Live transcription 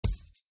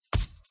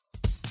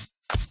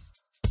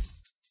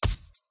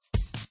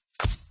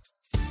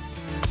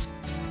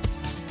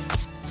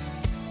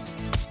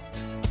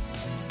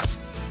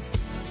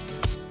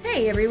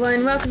Hey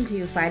everyone, welcome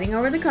to Fighting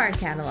Over the Card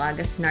Catalog,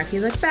 a snarky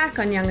look back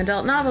on young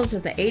adult novels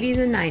of the 80s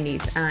and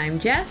 90s. I'm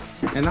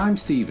Jess. And I'm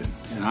Steven,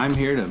 and I'm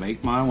here to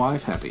make my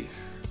wife happy.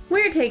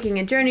 We're taking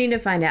a journey to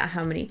find out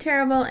how many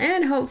terrible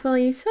and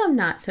hopefully some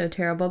not so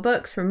terrible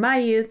books from my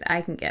youth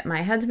I can get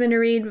my husband to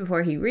read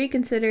before he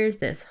reconsiders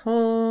this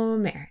whole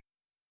marriage.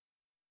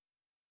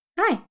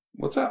 Hi.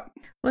 What's up?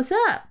 What's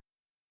up?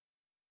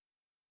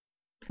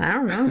 I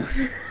don't know.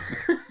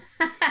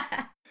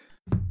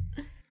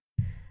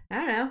 I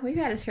don't know. We've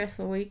had a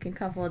stressful week and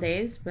couple of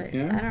days, but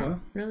Yeah, I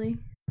don't really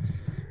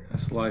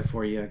That's life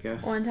for you, I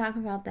guess. want to talk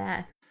about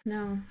that.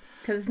 No,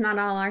 because it's not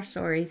all our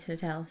stories to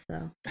tell,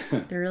 so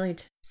they're really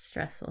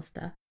stressful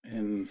stuff.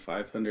 And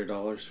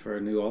 $500 for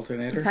a new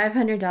alternator?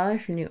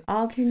 $500 for new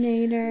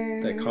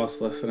alternator. That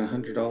costs less than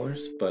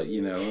 $100, but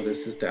you know,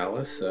 this is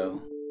Dallas,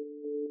 so...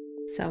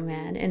 So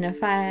mad. And a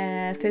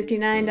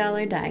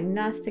 $59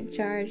 diagnostic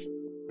charge,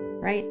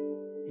 right?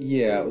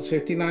 Yeah, it was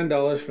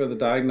 $59 for the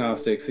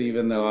diagnostics,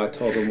 even though I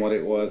told them what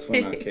it was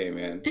when I came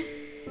in.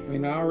 I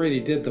mean, I already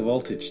did the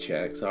voltage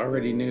checks. I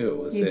already knew it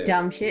was You it.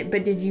 dumb shit.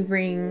 But did you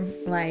bring,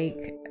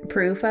 like,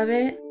 proof of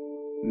it?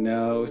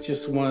 No, it's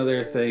just one of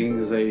their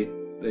things. They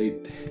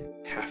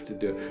have to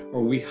do it.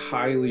 Or we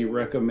highly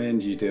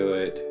recommend you do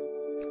it.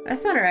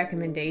 That's not a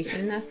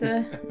recommendation. That's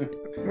a,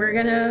 we're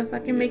gonna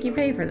fucking make you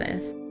pay for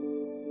this.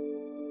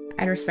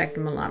 I'd respect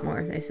them a lot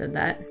more if they said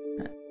that.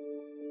 But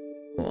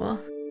cool.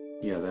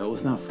 Yeah, that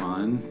was not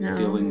fun No.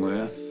 dealing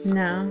with.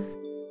 No.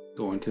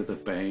 Going to the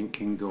bank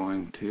and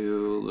going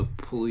to the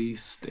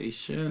police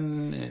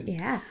station and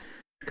Yeah.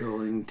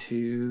 going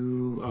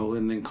to... Oh,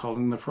 and then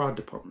calling the fraud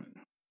department.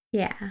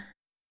 Yeah.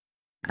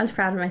 I was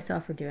proud of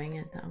myself for doing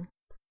it, though.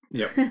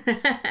 Yep.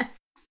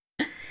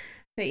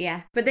 But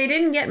yeah. But they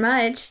didn't get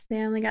much.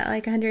 They only got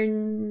like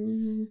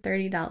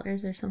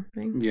 $130 or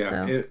something.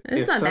 Yeah. So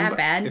it's not that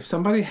bad. If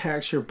somebody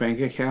hacks your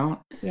bank account,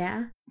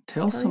 Yeah.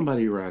 tell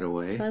somebody right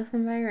away. Tell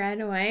somebody right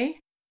away.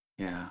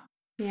 Yeah.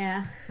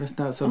 Yeah. That's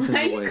not something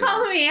Why to you wait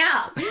calling on. me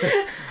out?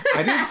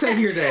 I didn't say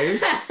your name.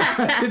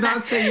 I did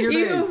not say your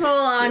name. You full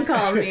on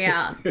called me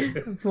out.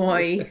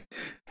 Boy.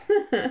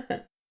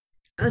 I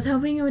was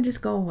hoping it would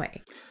just go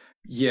away.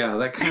 Yeah,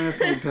 that kind of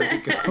thing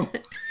doesn't go.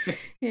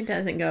 It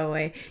doesn't go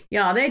away.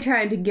 Y'all, they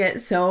tried to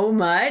get so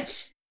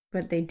much,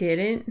 but they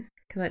didn't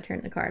because I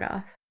turned the card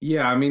off.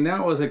 Yeah, I mean,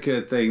 that was a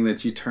good thing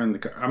that you turned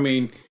the... I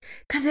mean...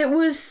 Because it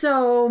was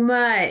so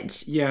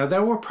much. Yeah,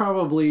 there were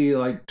probably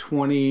like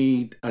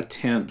 20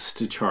 attempts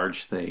to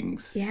charge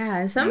things. Yeah,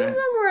 and some of them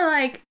were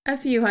like a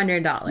few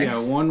 $100s. Yeah,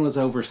 one was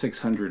over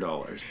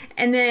 $600.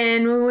 And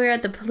then when we were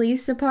at the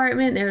police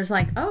department, there was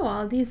like, oh,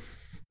 all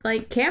these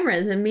like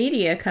cameras and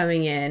media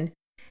coming in.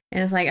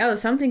 And it's like, oh,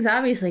 something's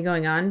obviously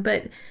going on.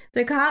 But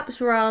the cops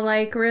were all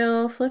like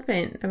real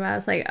flippant about it.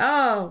 It's like,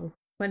 oh,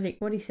 what'd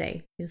he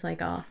say? He was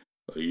like, oh,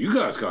 You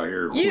guys got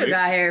here quick. you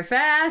got here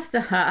fast.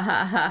 Ha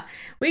ha ha.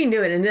 We can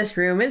do it in this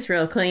room. It's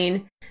real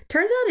clean.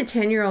 Turns out a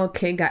 10-year-old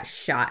kid got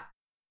shot.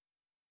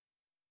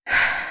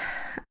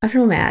 I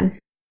feel mad.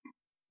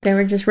 They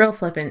were just real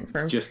flippant.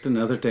 It's just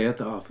another day at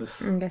the office.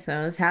 I guess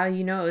that was how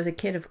you know it was a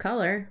kid of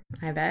color,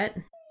 I bet.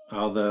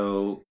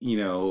 Although, you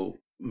know,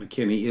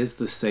 McKinney is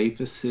the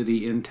safest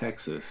city in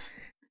Texas.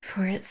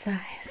 For its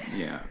size.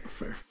 Yeah,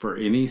 for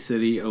any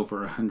city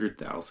over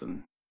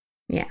 100,000.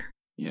 Yeah.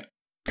 Yeah.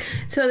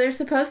 So there's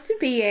supposed to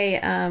be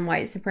a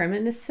white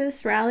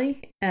supremacist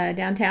rally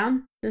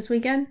downtown this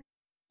weekend.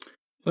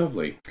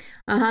 Lovely.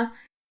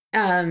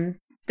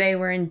 They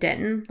were in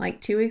Denton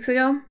like 2 weeks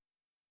ago,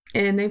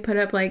 and they put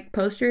up like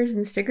posters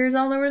and stickers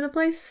all over the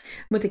place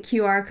with a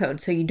QR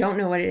code, so you don't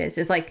know what it is.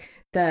 It's like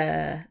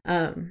the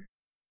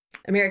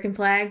American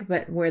flag,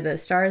 but where the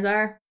stars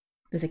are,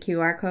 there's a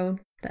QR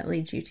code that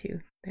leads you to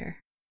their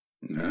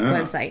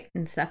website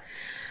and stuff.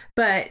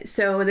 But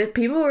so the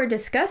people were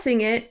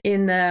discussing it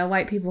in the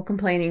white people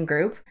complaining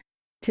group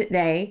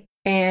today,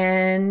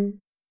 and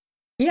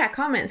yeah,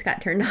 comments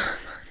got turned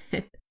off on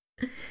it.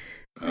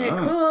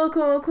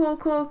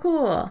 Like,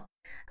 cool.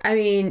 I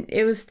mean,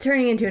 it was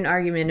turning into an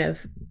argument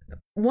of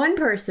one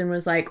person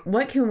was like,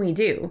 what can we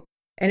do?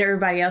 And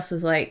everybody else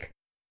was like,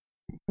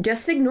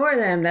 just ignore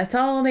them. That's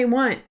all they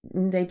want.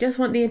 They just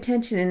want the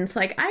attention. And it's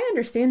like, I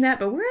understand that,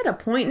 but we're at a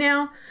point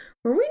now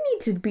where we need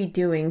to be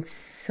doing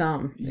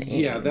something.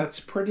 Yeah, that's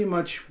pretty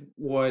much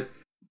what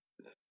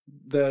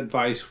the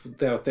advice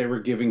that they were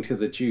giving to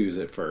the Jews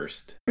at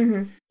first.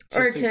 Mm-hmm.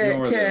 Or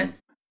to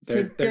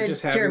they're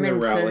just having German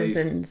their rallies.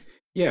 citizens.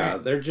 Yeah,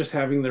 they're just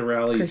having their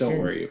rallies. Christians. Don't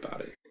worry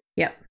about it.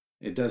 Yep.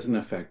 It doesn't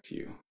affect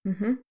you.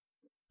 Mm-hmm.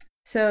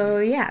 So,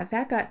 yeah,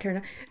 that got turned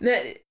on.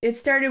 It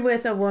started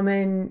with a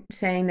woman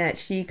saying that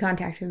she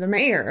contacted the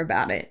mayor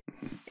about it.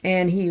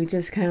 And he was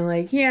just kind of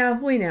like, yeah,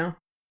 we know.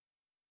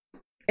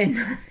 And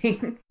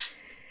nothing.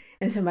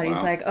 And somebody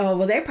was like, oh,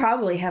 well, they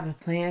probably have a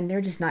plan.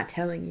 They're just not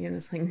telling you. And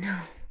it's like, no.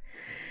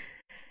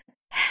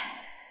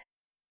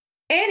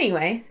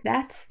 Anyway,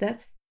 that's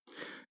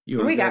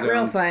we got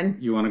real fun.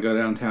 You want to go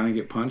downtown and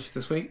get punched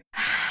this week?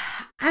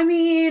 I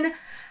mean,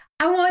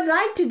 I would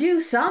like to do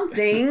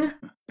something,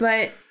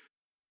 but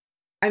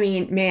I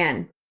mean,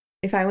 man,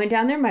 If I went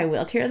down there in my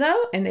wheelchair,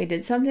 though, and they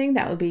did something,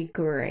 that would be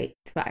great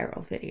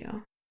viral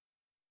video.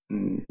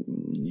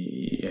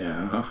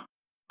 Yeah.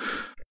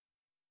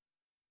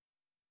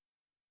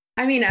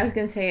 I mean, I was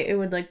going to say it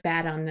would look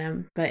bad on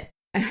them, but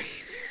I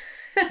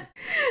mean,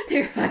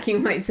 they're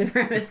fucking white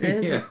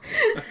supremacists.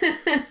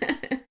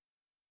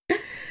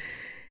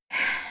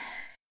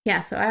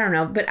 Yeah, so I don't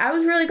know. But I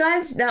was really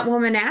glad that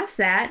woman asked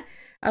that.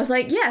 I was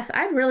like, yes,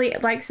 I'd really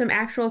like some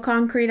actual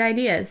concrete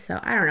ideas.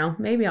 So I don't know.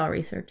 Maybe I'll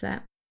research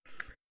that.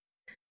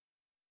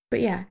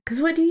 But yeah,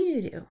 because what do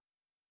you do?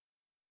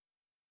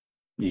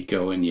 You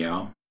go and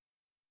yell.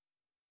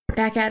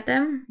 Back at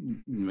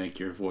them? Make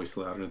your voice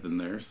louder than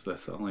theirs.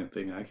 That's the only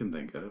thing I can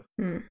think of.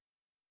 Mm.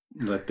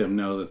 Let them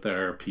know that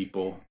there are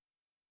people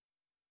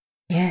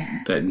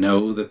that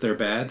know that they're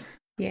bad.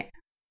 Yeah.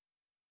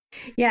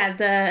 Yeah,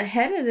 the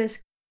head of this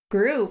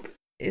group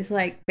is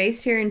like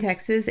based here in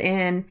Texas,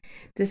 and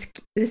this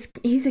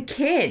he's a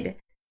kid.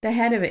 The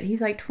head of it,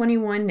 he's like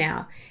 21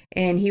 now,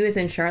 and he was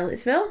in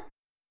Charlottesville.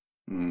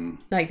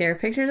 Like there are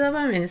pictures of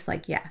him, and it's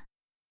like, yeah,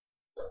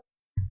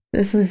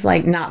 this is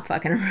like not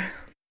fucking around.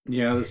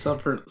 Yeah, the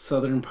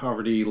Southern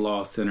Poverty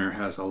Law Center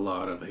has a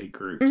lot of hate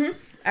groups.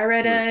 Mm-hmm. I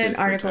read an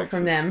article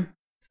from them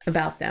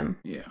about them.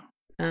 Yeah.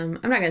 I'm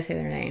not gonna say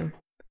their name.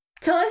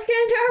 So let's get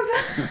into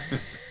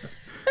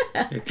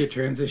our. It could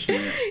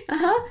transition.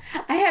 I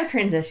have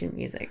transition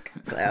music,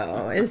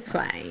 so it's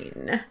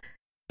fine.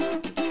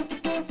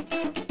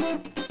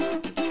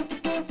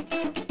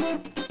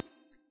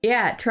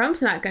 Yeah,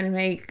 Trump's not going to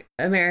make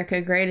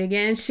America great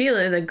again.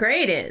 Sheila the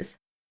Great is.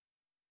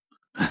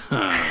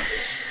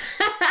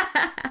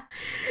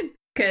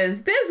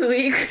 Because this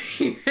week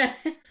we read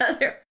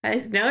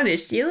otherwise known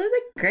as Sheila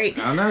the Great.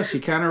 I don't know. She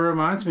kind of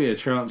reminds me of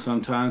Trump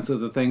sometimes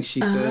with the things she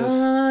says.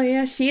 Oh,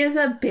 yeah. She is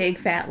a big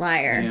fat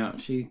liar. Yeah,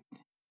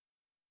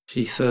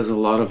 she says a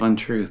lot of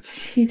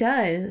untruths. She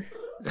does.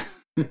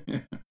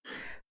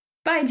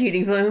 By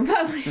Judy Blume,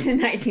 published in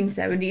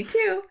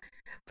 1972.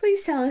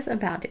 Please tell us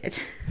about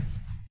it.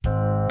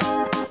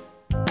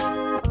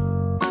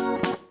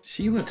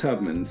 Sheila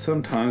Tubman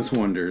sometimes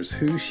wonders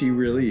who she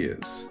really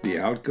is, the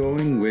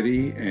outgoing,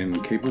 witty,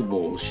 and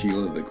capable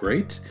Sheila the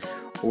Great,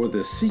 or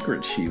the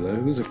secret Sheila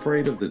who's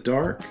afraid of the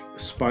dark,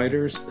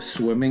 spiders,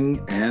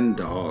 swimming, and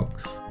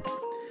dogs.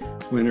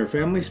 When her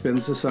family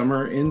spends the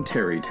summer in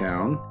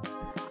Terrytown,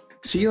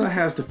 Sheila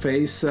has to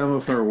face some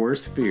of her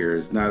worst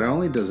fears. Not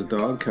only does a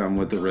dog come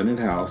with the rented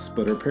house,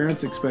 but her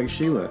parents expect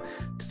Sheila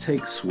to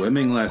take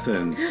swimming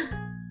lessons.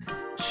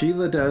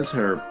 Sheila does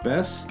her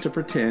best to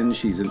pretend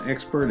she's an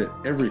expert at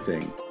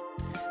everything,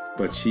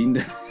 but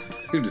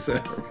who does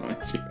that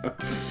remind you of?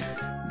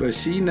 But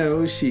she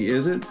knows she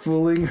isn't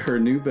fooling her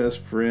new best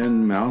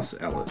friend, Mouse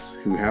Ellis,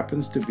 who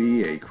happens to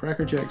be a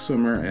crackerjack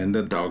swimmer and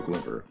a dog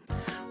lover.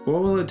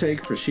 What will it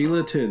take for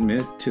Sheila to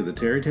admit to the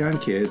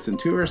Terrytown kids and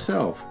to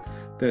herself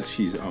that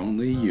she's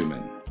only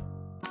human?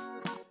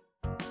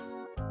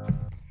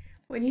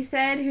 When you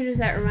said, who does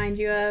that remind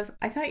you of?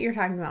 I thought you were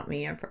talking about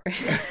me at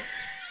first.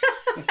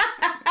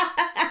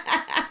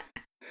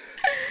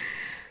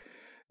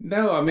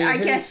 No, I mean, I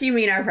guess you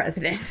mean our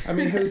president. I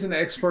mean, who's an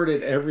expert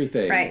at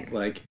everything? Right.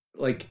 Like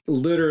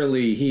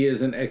literally, he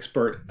is an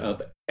expert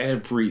of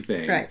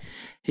everything. Right.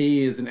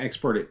 He is an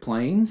expert at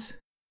planes.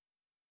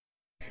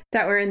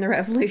 That were in the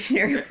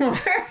Revolutionary War.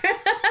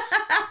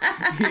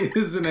 He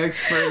is an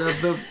expert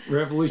of the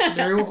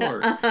Revolutionary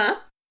War. Uh-huh.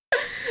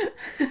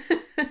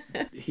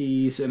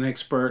 He's an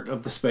expert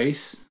of the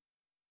space.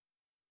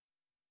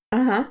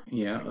 Uh-huh.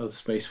 Yeah, of the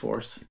Space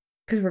Force.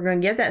 Because we're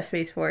going to get that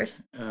Space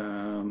Force.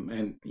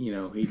 And, he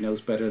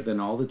knows better than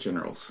all the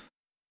generals.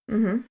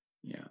 Mm-hmm.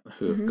 Yeah,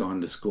 who have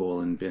gone to school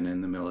and been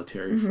in the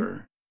military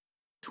for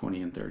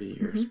 20 and 30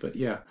 years. But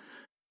yeah.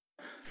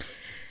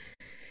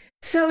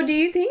 So do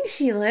you think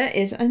Sheila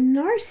is a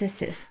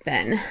narcissist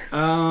then?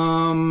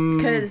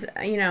 Because,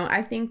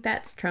 I think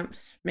that's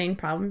Trump's main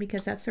problem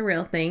because that's a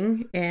real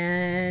thing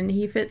and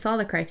he fits all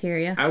the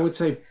criteria. I would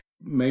say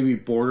maybe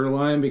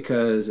borderline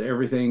because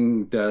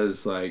everything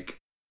does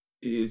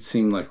it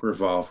seemed like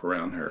revolve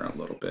around her a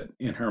little bit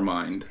in her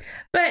mind.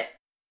 But,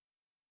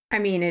 I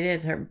mean, it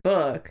is her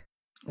book.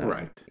 So,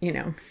 right.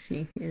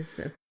 She is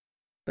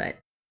but,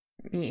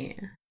 yeah.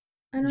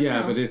 I don't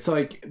know. But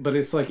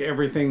it's like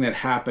everything that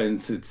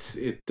happens,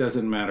 it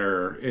doesn't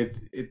matter.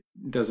 It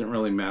doesn't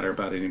really matter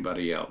about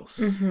anybody else.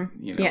 Mm-hmm.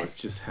 Yes.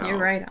 It's just how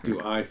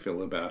I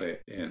feel about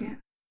it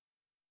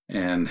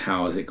and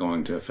how is it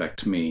going to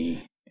affect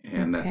me?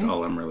 And that's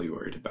all I'm really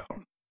worried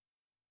about.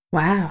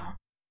 Wow.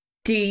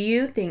 Do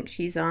you think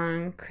she's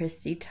on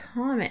Christy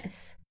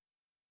Thomas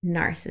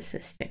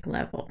narcissistic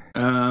level?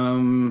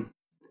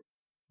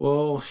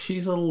 Well,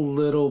 she's a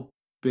little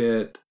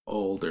bit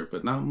older,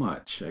 but not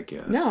much, I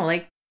guess.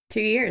 No, 2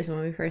 years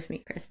when we first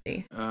meet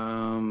Christy.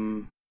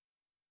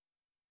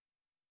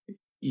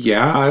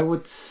 Yeah, I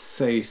would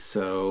say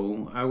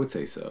so.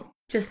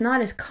 Just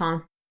not as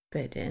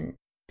confident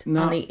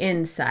on the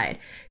inside.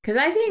 Because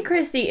I think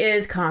Christy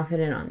is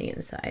confident on the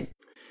inside.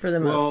 For the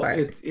most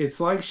part. It's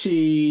like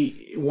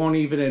she won't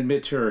even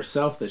admit to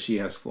herself that she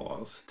has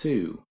flaws,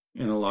 too.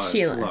 And a lot,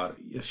 Sheila.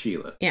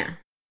 Sheila. Yeah.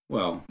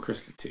 Well,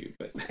 Krista too,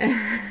 but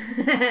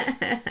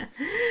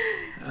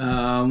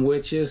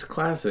which is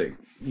classic,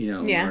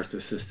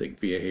 narcissistic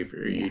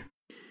behavior. Yeah.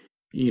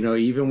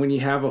 Even when you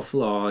have a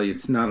flaw,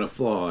 it's not a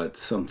flaw;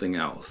 it's something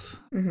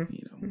else.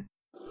 Mm-hmm.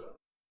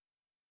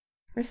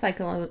 We're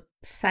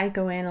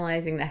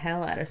psychoanalyzing the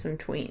hell out of some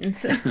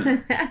tweens.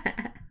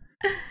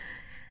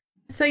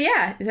 So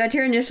yeah, is that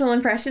your initial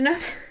impression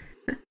of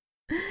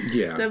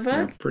the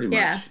book? Yeah, pretty much.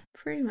 Yeah,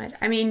 pretty much.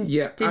 I mean,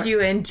 did you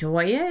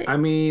enjoy it? I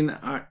mean,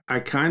 I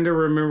kind of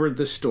remembered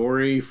the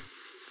story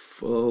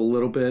a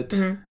little bit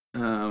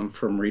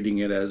from reading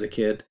it as a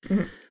kid,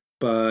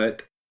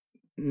 but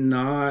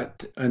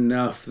not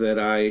enough that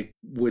I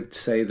would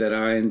say that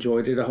I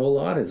enjoyed it a whole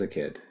lot as a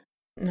kid.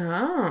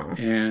 No.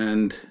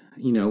 And,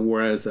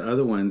 whereas the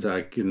other ones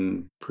I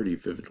can pretty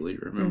vividly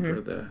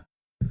remember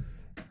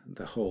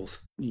the whole,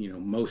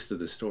 most of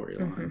the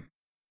storyline.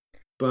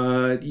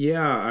 But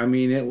yeah, I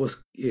mean,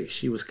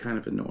 she was kind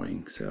of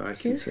annoying. So I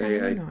can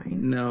say I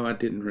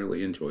didn't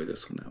really enjoy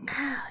this one that much.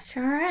 Ouch,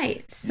 all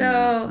right.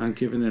 So I'm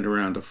giving it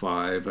around a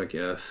 5, I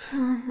guess.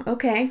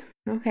 Okay.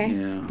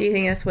 Yeah. Do you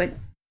think that's what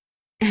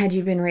had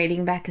you been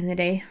rating back in the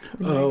day?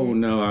 Oh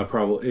no, it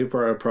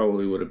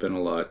probably would have been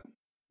a lot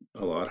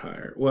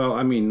higher. Well,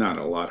 I mean, not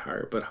a lot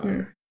higher, but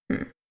higher.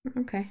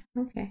 Okay.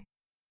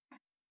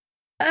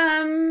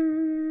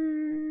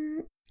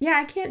 Yeah,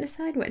 I can't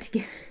decide what to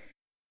give.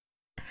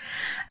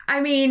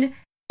 I mean,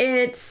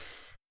 I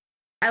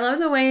love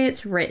the way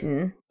it's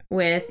written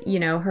with,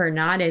 her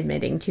not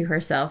admitting to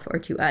herself or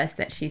to us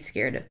that she's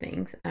scared of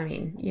things. I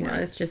mean,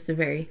 it's just a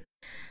very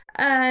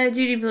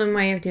Judy Blume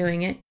way of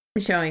doing it,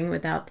 showing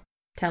without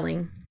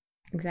telling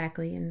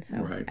exactly. And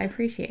so I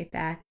appreciate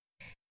that.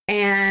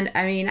 And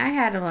I mean, I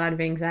had a lot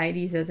of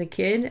anxieties as a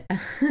kid.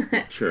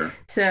 Sure.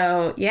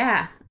 So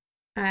yeah,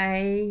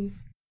 I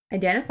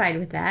identified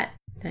with that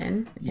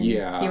then. And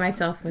see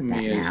myself with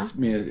that now.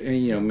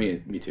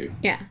 Me too.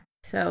 Yeah.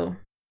 So,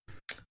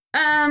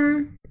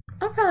 I'll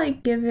probably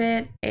give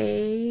it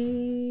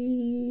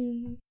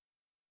a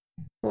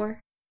 4.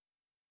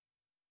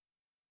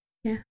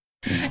 Yeah.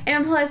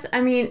 And plus, I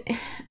mean,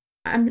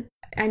 I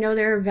know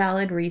there are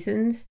valid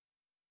reasons,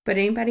 but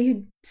anybody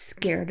who's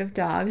scared of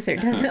dogs or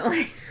doesn't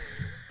like,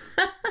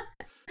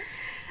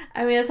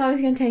 I mean, it's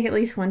always going to take at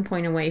least 1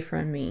 point away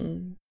from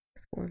me.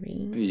 For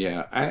me.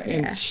 Yeah.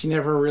 And she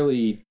never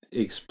really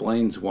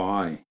explains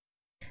why.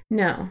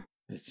 No.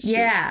 It's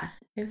just,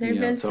 if there'd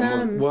been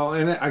some...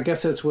 and I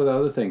guess that's with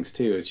other things,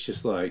 too. It's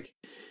just like,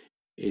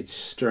 it's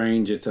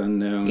strange, it's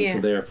unknown, so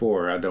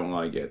therefore I don't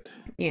like it.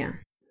 Yeah.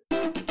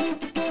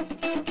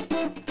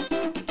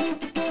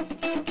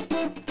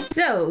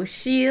 So,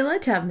 Sheila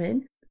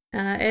Tubman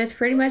is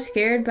pretty much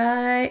scared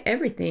by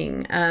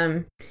everything.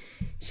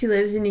 She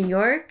lives in New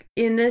York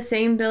in the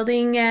same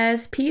building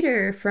as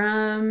Peter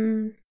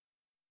from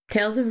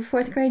Tales of a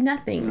Fourth Grade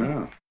Nothing.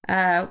 Oh.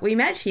 We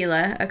met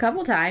Sheila a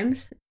couple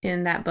times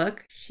in that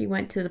book. She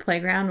went to the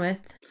playground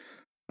with...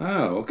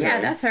 Oh, okay. Yeah,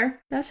 that's her.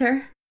 That's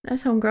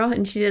homegirl.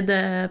 And she did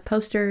the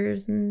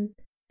posters and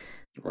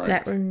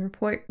that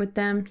report with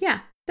them.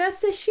 Yeah,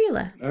 that's the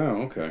Sheila.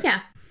 Oh, okay.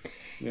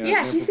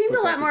 Yeah, she seemed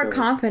a lot more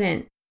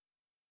confident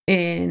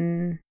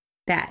in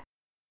that.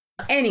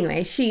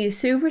 Anyway, she's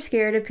super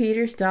scared of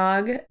Peter's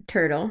dog,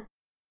 Turtle.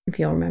 If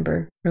you'll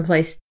remember,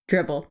 replaced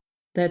Dribble.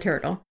 The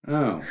turtle.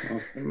 Oh,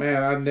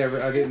 man, I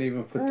didn't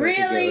even put that together.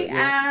 Really?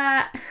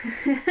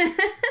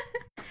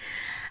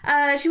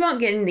 She won't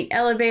get in the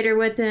elevator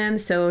with them,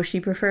 so she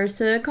prefers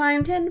to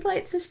climb 10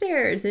 flights of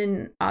stairs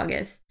in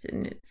August,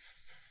 and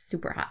it's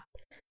super hot.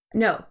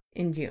 No,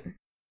 in June.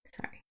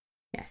 Sorry.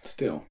 Yes.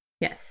 Still.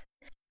 Yes.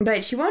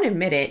 But she won't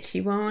admit it.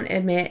 She won't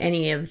admit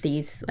any of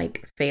these,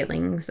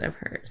 failings of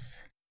hers.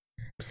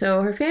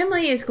 So her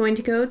family is going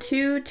to go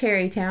to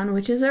Tarrytown,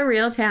 which is a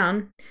real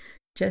town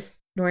just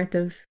north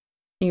of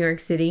New York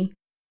City,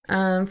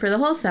 for the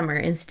whole summer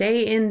and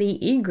stay in the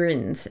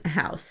Egren's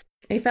house,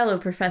 a fellow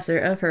professor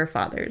of her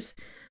father's,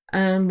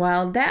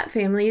 while that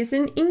family is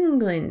in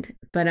England.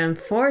 But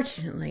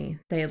unfortunately,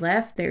 they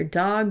left their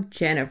dog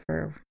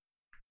Jennifer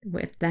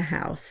with the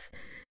house.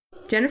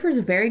 Jennifer's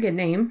a very good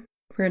name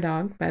for a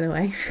dog, by the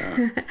way.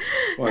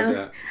 What's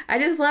that? I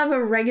just love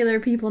a regular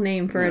people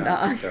name for a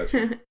dog.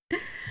 Gotcha.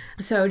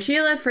 So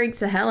Sheila freaks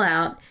the hell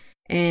out.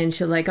 And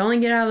she'll only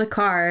get out of the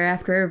car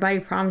after everybody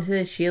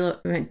promises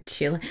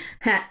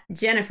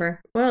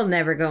Jennifer will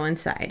never go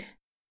inside.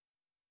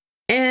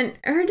 And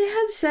her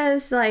dad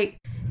says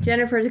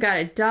Jennifer's got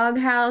a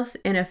doghouse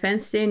and a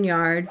fenced-in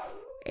yard,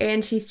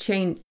 and she's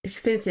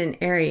fenced-in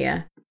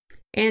area,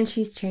 and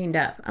she's chained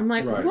up. I'm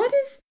like, right.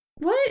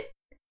 What?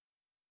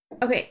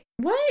 Okay,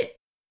 what?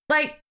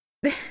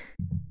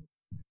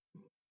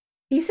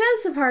 He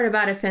says the part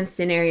about a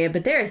fenced-in area,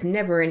 but there is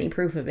never any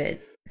proof of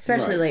it,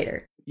 especially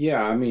later.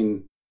 Yeah, I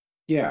mean,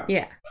 yeah.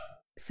 Yeah.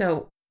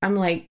 So I'm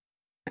like,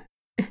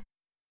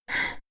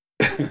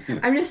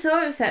 I'm just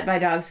so upset by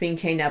dogs being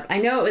chained up. I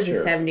know it was the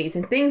 70s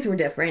and things were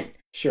different.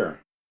 Sure.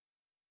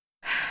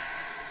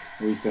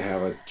 We used to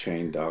have a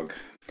chained dog.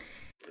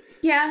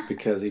 Yeah.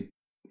 Because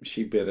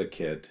she bit a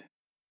kid.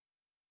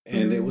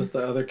 And it was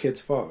the other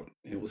kid's fault.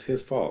 It was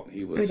his fault.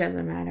 He was. It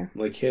doesn't matter.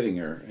 Like hitting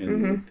her,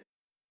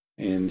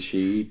 and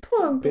she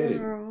Poor bit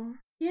girl. him.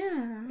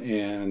 Yeah.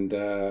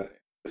 And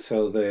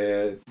so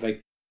they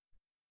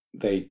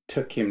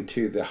took him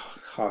to the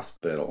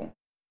hospital,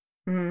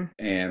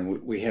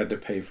 and we had to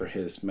pay for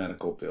his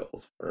medical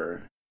bills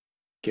for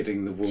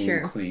getting the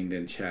wound cleaned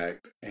and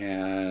checked.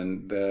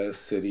 And the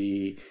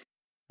city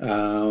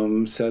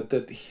said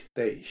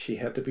that she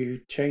had to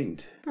be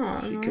chained.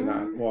 Aww. She could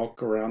not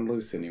walk around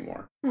loose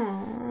anymore.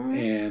 Aww.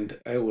 And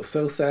it was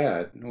so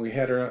sad. We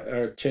had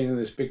her chained in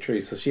this big tree.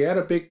 So she had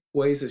a big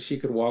ways that she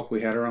could walk.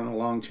 We had her on a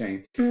long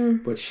chain.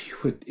 But she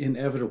would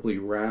inevitably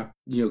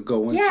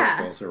go in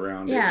circles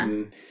around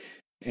it.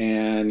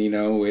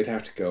 And we'd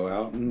have to go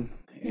out and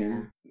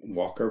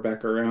walk her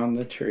back around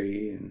the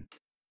tree. And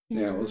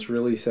it was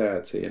really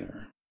sad seeing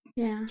her.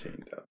 Yeah.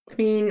 Chained up. I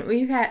mean,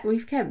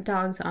 we've kept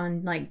dogs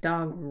on like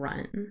dog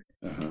run.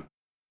 And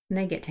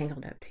they get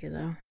tangled up too,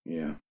 though.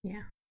 Yeah.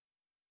 Yeah.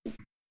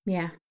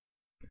 Yeah.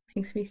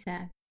 Makes me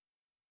sad.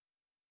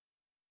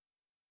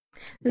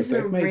 This is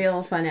a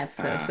real fun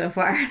episode so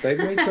far. They've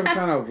made some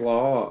kind of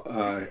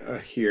law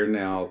here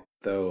now,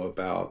 though,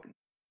 about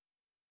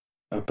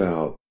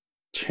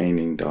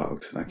chaining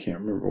dogs, and I can't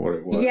remember what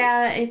it was.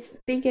 Yeah, I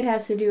think it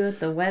has to do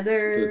with the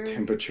weather, the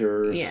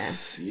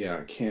temperatures. Yeah,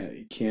 it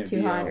can't too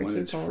be hot out or when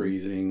too it's cold.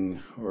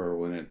 freezing or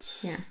when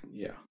it's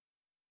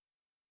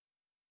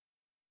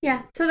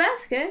Yeah, so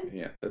that's good.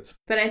 Yeah, that's.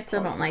 But I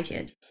still don't like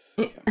it.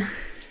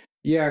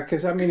 Yeah,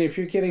 because I mean, if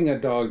you're getting a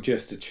dog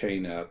just to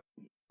chain up,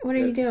 what are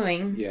you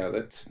doing? Yeah,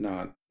 that's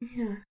not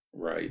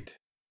right.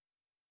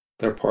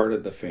 They're part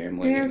of the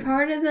family. They're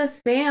part of the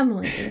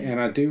family. And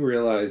I do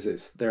realize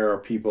there are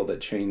people that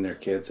chain their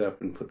kids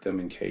up and put them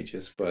in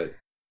cages, but...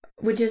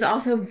 Which is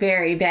also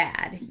very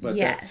bad. But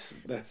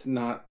yes. That's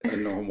not a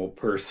normal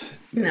person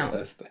that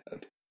does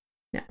that.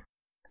 No.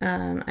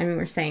 I mean,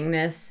 we're saying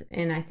this,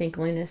 and I think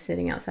Luna's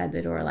sitting outside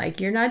the door like,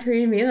 you're not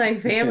treating me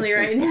like family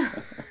right now.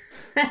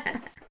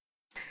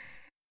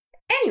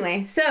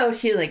 Anyway, so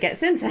Sheila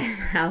gets inside the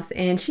house,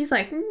 and she's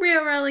like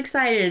real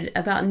excited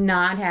about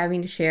not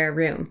having to share a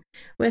room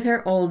with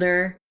her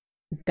older,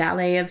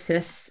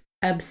 ballet-obsessed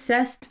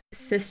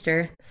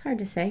sister. It's hard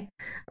to say.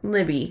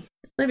 Libby.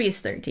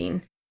 Libby's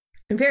 13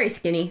 and very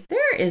skinny.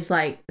 There is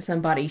like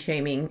some body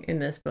shaming in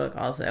this book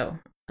also.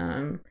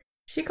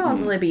 She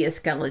calls Libby a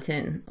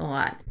skeleton a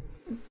lot.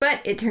 But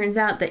it turns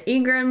out the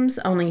Ingrams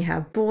only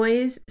have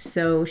boys,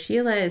 so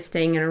Sheila is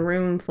staying in a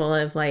room full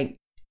of like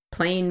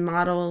plane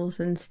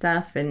models and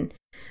stuff, and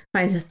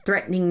finds a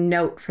threatening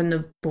note from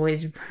the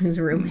boys whose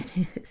room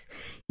it is.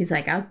 He's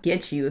like, I'll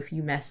get you if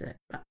you mess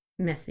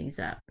these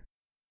up.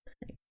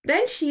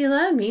 Then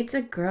Sheila meets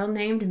a girl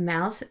named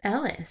Mouse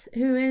Ellis,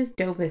 who is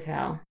dope as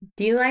hell.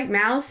 Do you like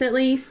Mouse at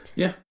least?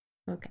 Yeah.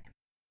 Okay.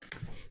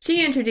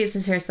 She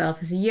introduces herself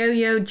as a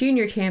yo-yo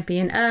junior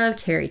champion of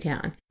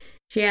Terrytown.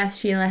 She asks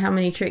Sheila how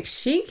many tricks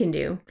she can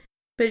do,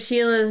 but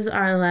Sheila's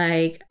are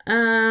like,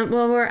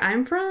 well, where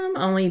I'm from,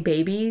 only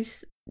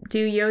babies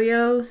do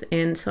yo-yos,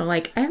 and so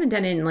like I haven't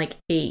done it in like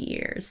 8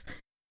 years,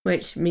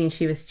 which means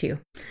she was 2.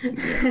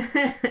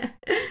 Yeah.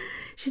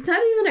 She's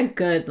not even a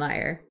good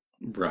liar,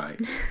 right?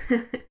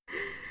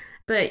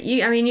 But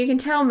you can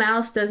tell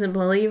Mouse doesn't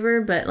believe her,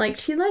 but like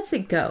she lets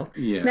it go.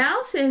 Yeah,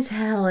 Mouse is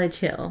hella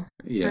chill.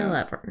 Yeah, I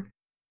love her.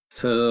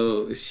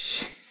 So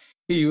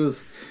he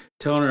was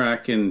telling her, I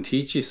can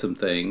teach you some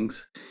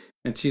things,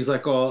 and she's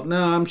like, oh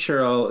no, I'm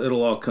sure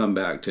it'll all come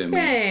back to me.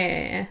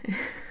 Yeah.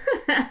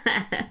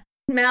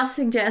 Mouse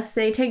suggests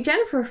they take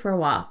Jennifer for a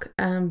walk,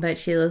 but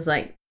Sheila's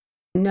like,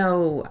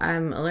 no,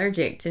 I'm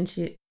allergic.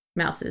 And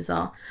Mouse is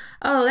all,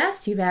 oh,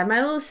 that's too bad.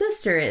 My little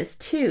sister is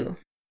too.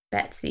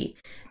 Betsy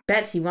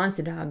wants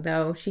a dog,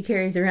 though. She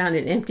carries around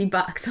an empty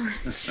box on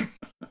the street.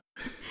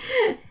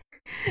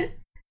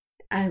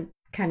 I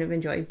kind of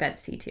enjoy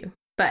Betsy, too.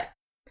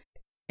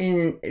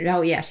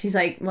 She's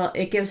like, well,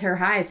 it gives her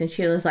hives. And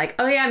Sheila's like,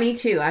 oh, yeah, me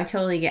too. I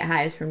totally get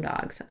hives from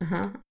dogs.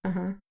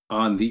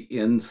 On the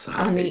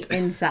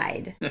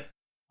inside.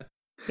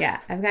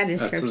 Yeah, I've got a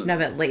description of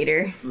it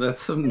later.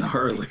 That's some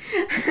gnarly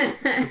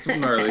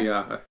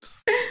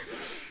hives.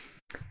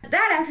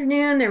 That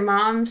afternoon, their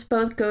moms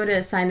both go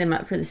to sign them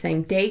up for the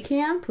same day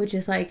camp, which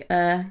is like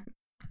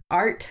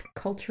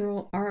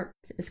cultural art.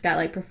 It's got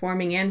like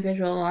performing and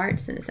visual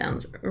arts, and it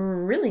sounds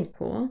really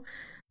cool.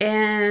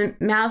 And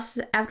Mouse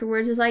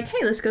afterwards is like,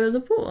 hey, let's go to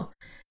the pool.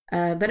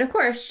 But of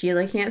course,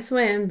 Sheila can't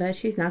swim, but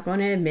she's not going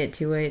to admit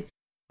to it.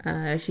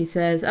 She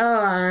says, oh,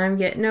 I'm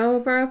getting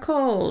over a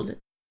cold.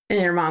 And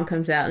then her mom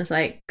comes out and is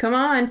like, come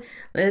on,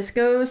 let's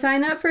go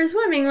sign up for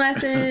swimming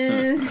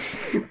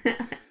lessons.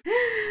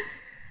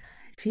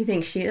 If you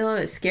think Sheila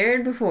was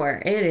scared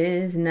before, it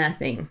is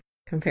nothing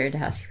compared to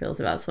how she feels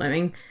about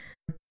swimming.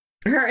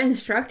 Her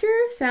instructor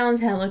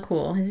sounds hella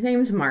cool. His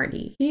name's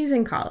Marty. He's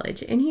in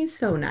college, and he's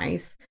so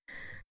nice.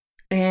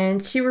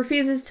 And she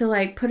refuses to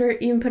like put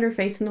her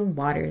face in the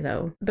water,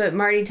 though. But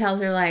Marty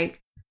tells her like,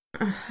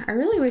 I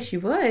really wish you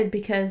would,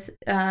 because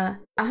I'll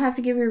have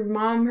to give your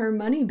mom her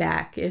money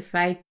back if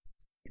I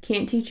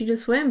can't teach you to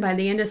swim by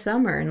the end of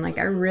summer. And like,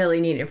 I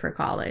really need it for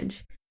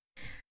college.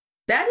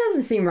 That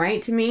doesn't seem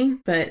right to me,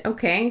 but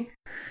okay.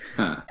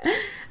 Huh.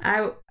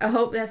 I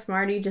hope that's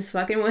Marty just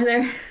fucking with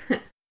her.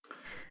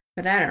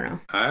 But I don't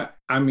know.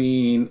 I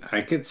mean,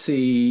 I could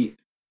see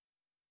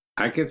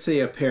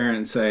a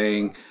parent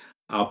saying,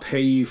 I'll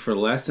pay you for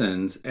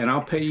lessons, and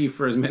I'll pay you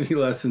for as many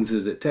lessons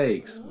as it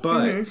takes.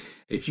 But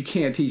if you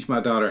can't teach my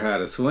daughter how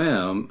to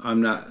swim,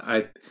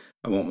 I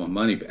want my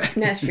money back.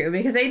 That's true,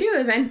 because they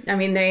do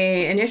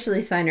they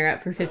initially sign her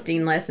up for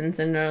 15 lessons,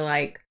 and they're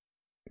like,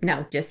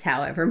 no, just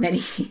however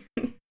many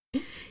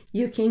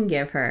you can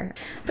give her.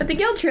 But the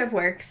guilt trip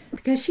works,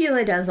 because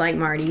Sheila does like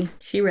Marty.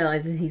 She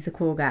realizes he's a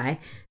cool guy.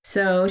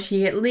 So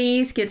she at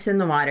least gets in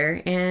the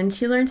water, and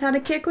she learns how to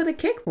kick with a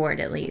kickboard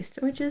at least,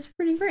 which is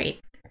pretty great.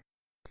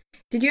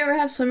 Did you ever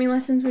have swimming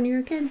lessons when you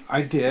were a kid?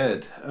 I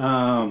did.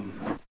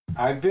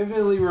 I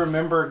vividly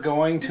remember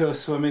going to a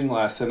swimming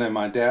lesson and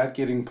my dad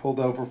getting pulled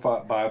over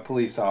by a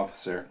police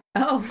officer.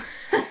 Oh.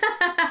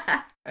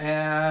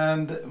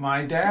 And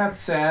my dad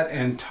sat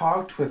and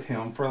talked with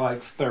him for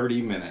like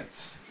 30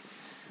 minutes.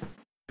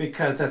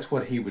 Because that's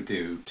what he would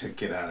do to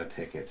get out of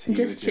tickets. He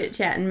just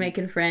chit-chatting,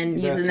 making a friend,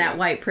 using that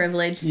white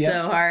privilege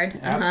so hard.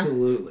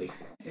 Absolutely.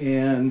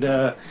 And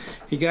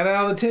he got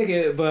out of the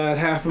ticket, but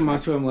half of my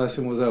swim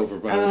lesson was over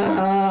by the time.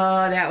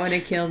 Oh, that would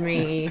have killed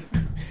me.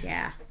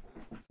 Yeah.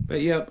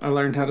 But yep, I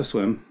learned how to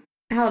swim.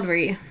 How old were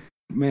you?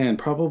 Man,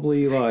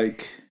 probably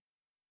like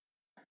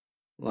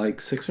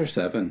 6 or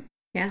 7.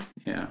 Yeah.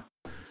 Yeah.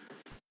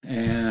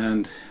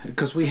 And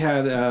because we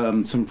had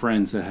some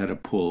friends that had a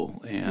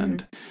pool,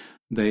 and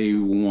they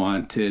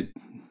wanted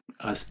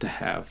us to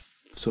have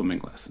swimming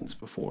lessons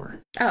before.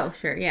 Oh,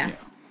 sure. Yeah.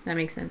 That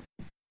makes sense.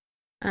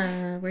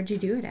 Where'd you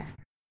do it at?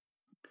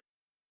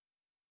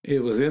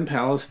 It was in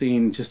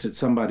Palestine, just at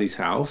somebody's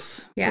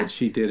house. Yeah. But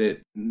she did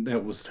it.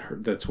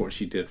 That's what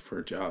she did for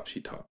a job.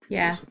 She taught people.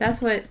 Yeah,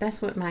 that's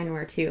what mine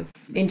were too.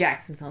 In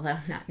Jacksonville, though,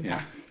 not in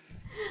Palestine.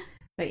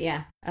 But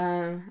yeah,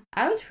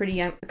 I was pretty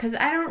young because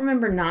I don't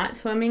remember not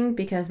swimming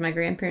because my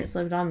grandparents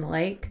lived on the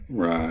lake.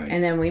 Right.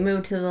 And then we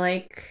moved to the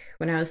lake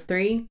when I was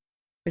 3,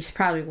 which is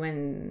probably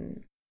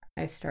when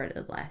I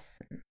started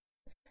lessons.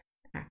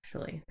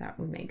 Actually, that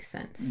would make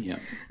sense. Yeah.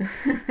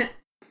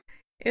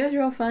 It was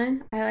real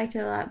fun. I liked it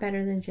a lot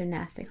better than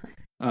gymnastics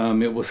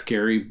lessons. It was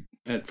scary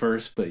at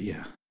first, but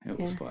yeah, it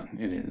was fun.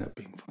 It ended up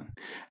being fun.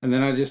 And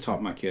then I just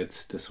taught my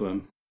kids to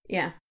swim.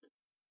 Yeah.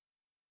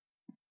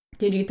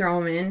 Did you throw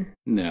them in?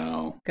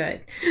 No.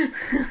 Good.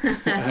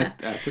 I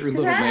threw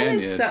little man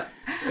in.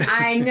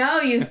 I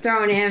know you've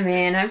thrown him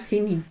in. I've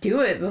seen you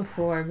do it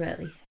before, but at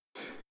least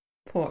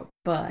poor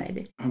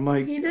Bud. I'm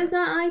like, he does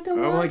not like the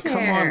water. I'm like,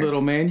 come on,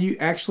 little man. You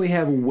actually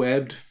have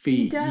webbed feet.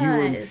 He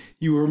does.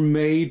 You were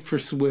made for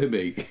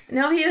swimming.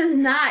 No, he was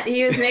not.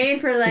 He was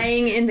made for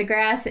laying in the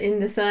grass in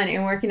the sun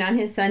and working on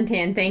his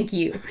suntan. Thank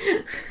you.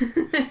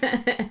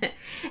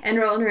 And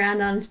rolling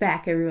around on his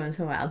back every once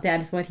in a while.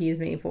 That is what he is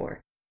made for.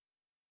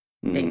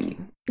 Thank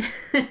you.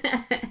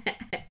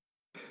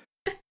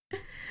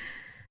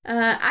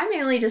 I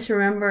mainly just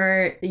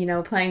remember,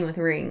 playing with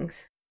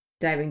rings,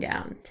 diving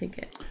down to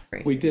get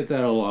rings. We did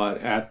that a lot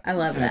at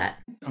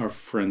our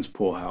friend's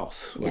pool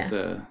house.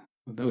 There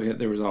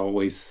was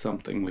always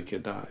something we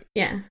could dive.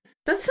 Yeah,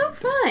 that's so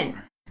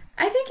fun.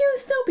 I think it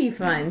would still be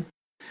fun.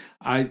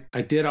 I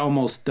did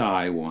almost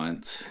die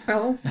once.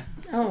 Oh.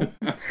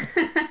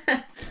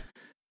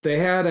 They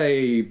had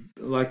a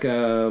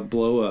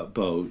blow-up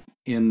boat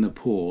in the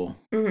pool.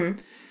 Mm-hmm.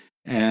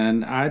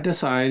 And I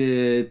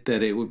decided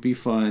that it would be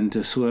fun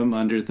to swim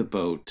under the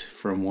boat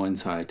from one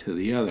side to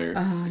the other.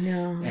 Oh,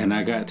 no. And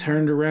I got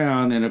turned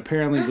around and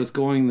apparently was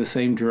going the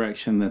same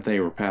direction that they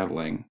were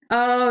paddling.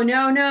 Oh,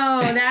 no.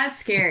 That's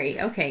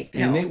scary. Okay.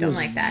 No, and it don't was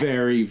like that.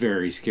 Very,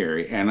 very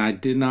scary. And I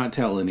did not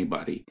tell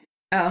anybody.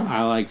 Oh.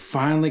 I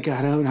finally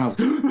got out and I was...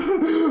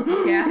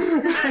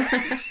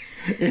 Yeah.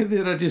 And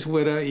then I just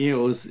went out, it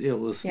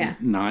was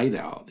night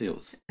out. It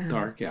was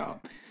dark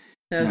out.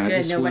 So it was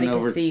good. Nobody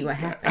could see what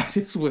happened. I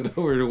just went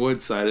over to one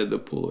side of the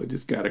pool and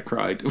just kind of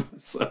cried to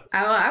myself.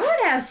 I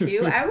would have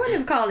too. I wouldn't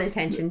have called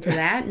attention to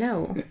that.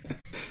 No.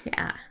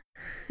 Yeah.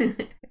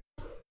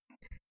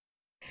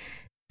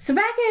 So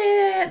back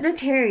at the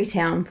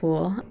Terrytown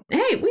pool,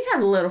 hey, we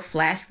have a little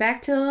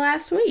flashback to the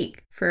last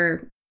week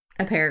for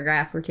a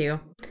paragraph or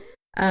two.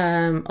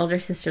 Older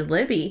sister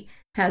Libby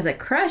has a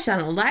crush on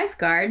a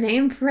lifeguard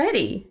named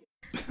Freddie.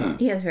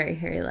 He has very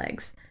hairy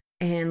legs.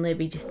 And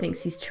Libby just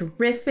thinks he's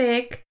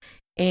terrific.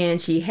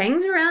 And she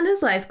hangs around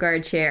his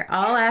lifeguard chair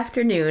all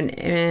afternoon.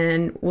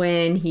 And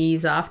when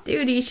he's off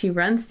duty, she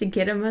runs to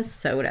get him a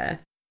soda.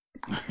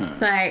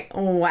 It's like,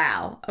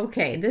 wow.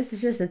 Okay, this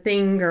is just a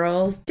thing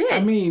girls did.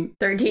 I mean,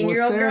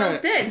 13-year-old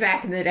girls did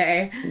back in the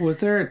day. Was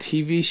there a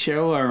TV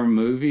show or a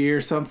movie or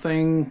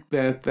something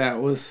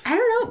that was... I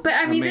don't know, but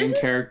I mean, this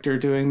character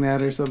doing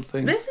that or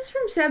something? This is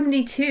from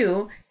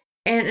 72.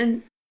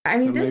 And I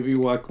mean, so maybe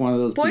like one of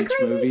those Boy beach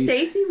Crazy movies?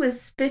 Stacy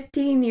was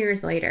 15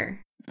 years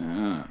later.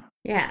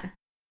 Yeah.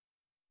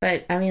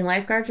 But, I mean,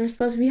 lifeguards are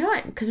supposed to be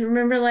hot. Because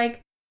remember,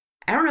 I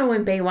don't know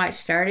when Baywatch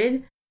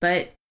started,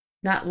 but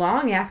not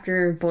long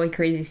after Boy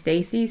Crazy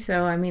Stacy,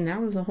 so I mean,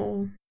 that was a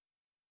whole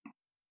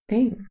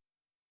thing.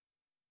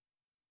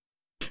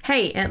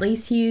 Hey, at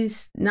least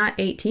he's not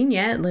 18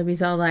 yet.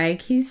 Libby's all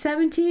like, he's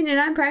 17 and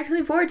I'm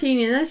practically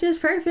 14 and that's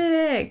just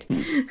perfect.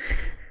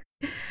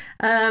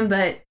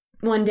 But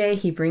one day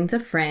he brings a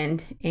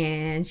friend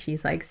and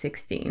she's like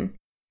 16.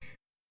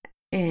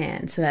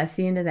 And so that's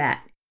the end of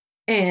that.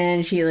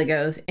 And Sheila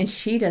goes, and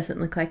she doesn't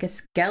look like a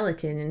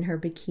skeleton in her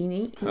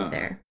bikini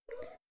either.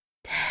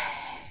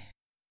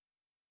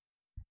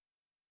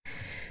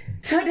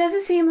 So it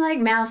doesn't seem like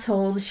Mouse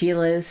holds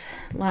Sheila's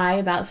lie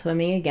about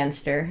swimming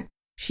against her.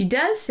 She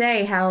does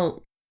say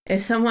how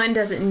if someone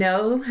doesn't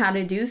know how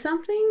to do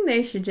something,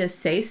 they should just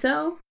say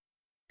so.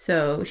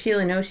 So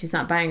Sheila knows she's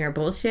not buying her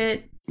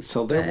bullshit.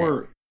 So there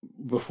were,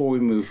 before we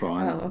move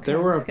on, there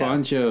were a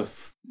bunch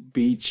of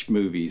beach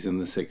movies in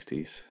the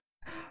 60s.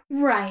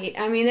 Right.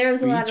 I mean, there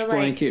was a lot of Beach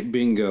Blanket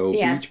Bingo,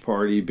 Beach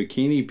Party,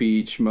 Bikini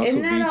Beach, Muscle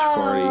Isn't that Beach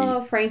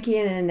Party. Frankie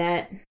and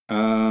Annette.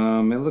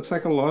 It looks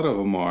like a lot of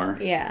them are.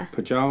 Yeah.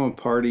 Pajama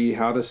Party,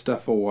 How to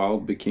Stuff a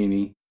Wild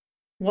Bikini.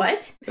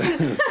 What?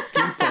 Ski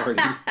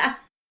Party,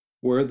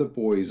 Where the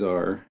Boys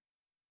Are.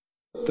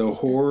 The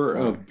Horror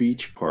of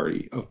Beach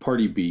Party, of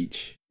Party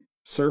Beach.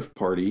 Surf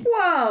Party.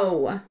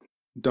 Whoa!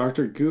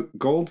 Dr.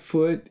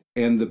 Goldfoot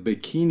and the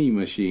Bikini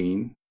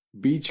Machine.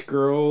 Beach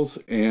Girls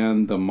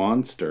and the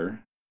Monster.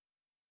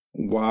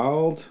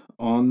 Wild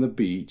on the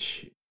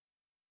Beach.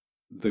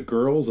 The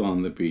Girls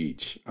on the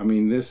Beach. I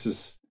mean,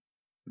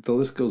 the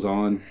list goes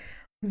on.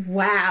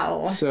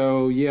 Wow.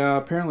 So, yeah,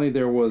 apparently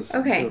there was...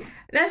 Okay,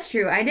 that's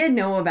true. I did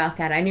know about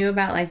that. I knew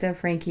about, like, the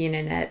Frankie and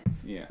Annette,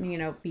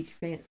 Beach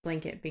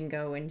Blanket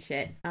Bingo and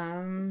shit.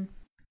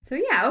 So,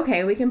 yeah,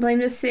 okay, we can blame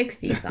the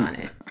 60s on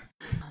it.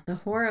 The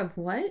horror of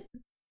what?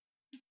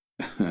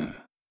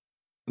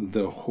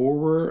 The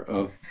horror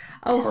of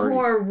party.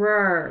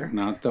 Horror.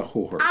 Not the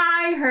horror.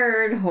 I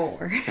heard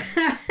horror.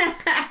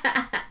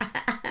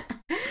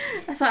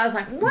 So I was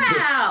like,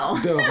 wow.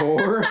 The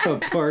horror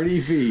of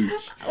Party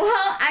Beach.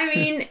 Well, I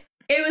mean,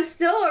 it was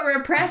still a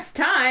repressed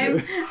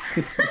time.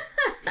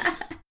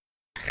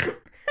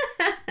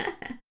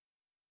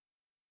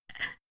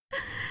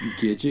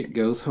 Gidget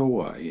Goes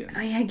Hawaiian.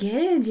 Oh, yeah,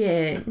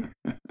 Gidget.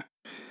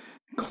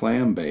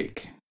 Clam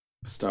Bake.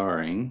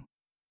 Starring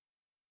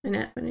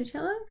Annette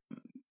Funicello?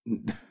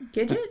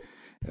 Gidget?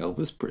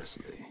 Elvis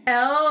Presley.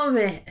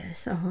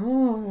 Elvis.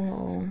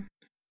 Oh.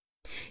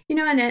 You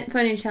know, Annette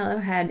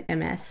Funicello had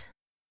MS.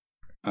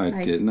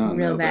 I did not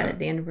know real bad that. At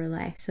the end of her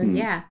life. So,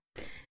 yeah.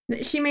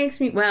 She makes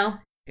me,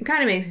 well, it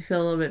kind of makes me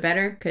feel a little bit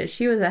better because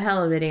she was a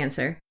hell of a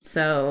dancer.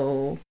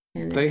 So,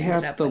 they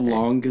have The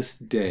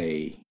Longest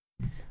Day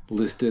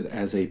listed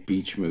as a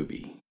beach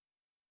movie.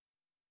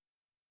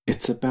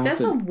 It's about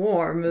That's a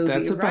war movie,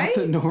 That's about right?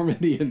 the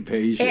Normandy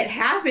invasion. It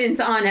happens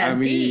on a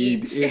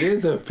beach. It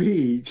is a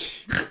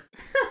beach.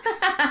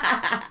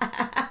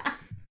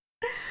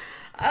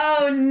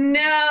 Oh,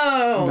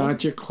 no.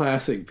 Not your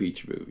classic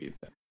beach movie.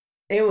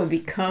 It would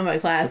become a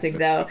classic,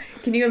 though.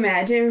 Can you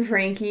imagine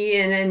Frankie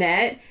and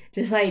Annette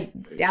just, like,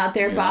 out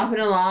there bopping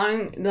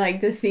along, like,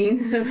 the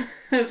scenes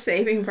of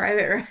Saving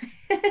Private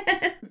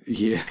Ryan?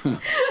 Yeah.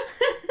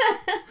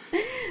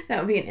 That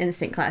would be an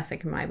instant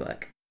classic in my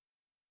book.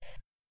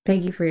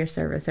 Thank you for your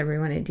service,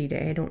 everyone at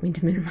D-Day. I don't mean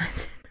to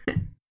minimize it.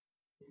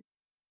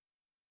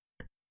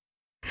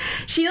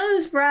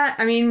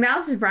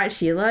 Mouse has brought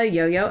Sheila a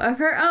yo-yo of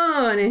her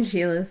own, and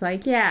Sheila's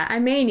like, yeah, I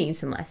may need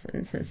some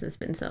lessons since it's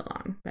been so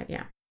long, but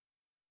yeah.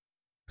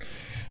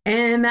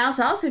 And Mouse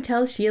also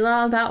tells Sheila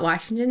all about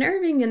Washington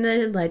Irving and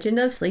the legend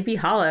of Sleepy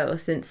Hollow,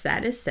 since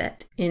that is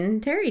set in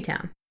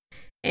Tarrytown.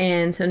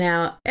 And so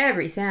now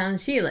every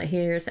sound Sheila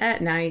hears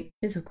at night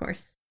is, of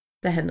course,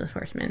 the Headless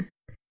Horseman.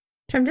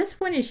 Which I'm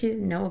disappointed she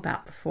didn't know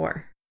about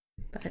before.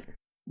 But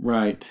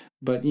right.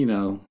 But,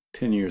 10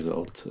 years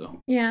old, so.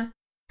 Yeah.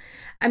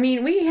 I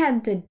mean, we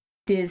had the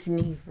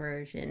Disney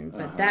version,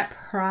 but that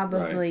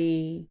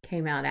probably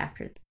came out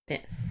after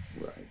this.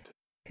 Right.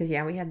 Because,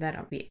 we had that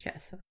on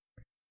VHS.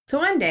 So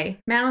one day,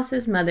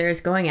 Mouse's mother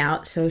is going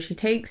out, so she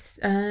takes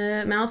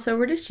Mouse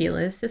over to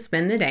Sheila's to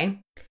spend the day.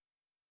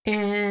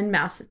 And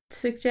Mouse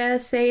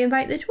suggests they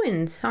invite the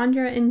twins,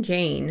 Sandra and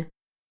Jane,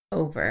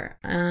 over.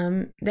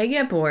 They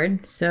get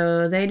bored,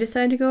 so they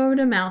decide to go over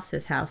to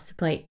Mouse's house to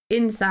play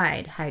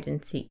inside hide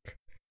and seek.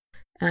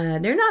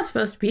 They're not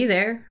supposed to be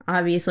there,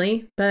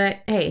 obviously, but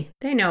hey,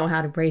 they know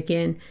how to break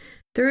in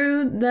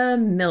through the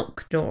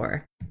milk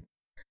door.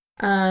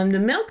 The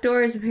milk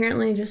door is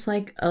apparently just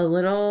like a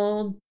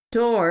little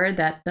door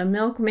that the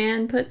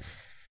milkman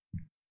puts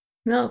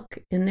milk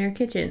in their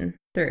kitchen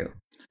through.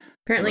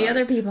 Apparently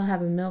other people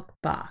have a milk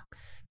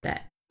box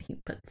that he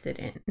puts it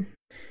in.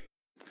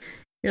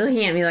 You're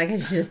looking at me like I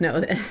should just know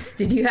this.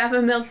 Did you have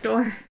a milk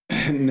door?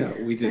 No,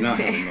 we did not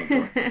have a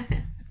milk door.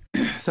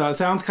 So it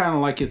sounds kind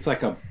of like it's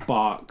like a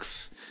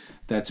box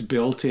that's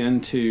built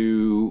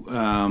into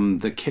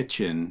the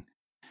kitchen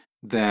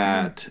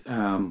that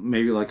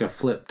maybe like a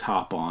flip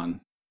top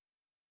on.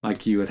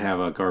 Like you would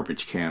have a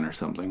garbage can or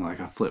something, like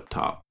a flip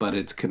top. But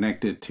it's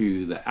connected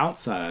to the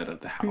outside of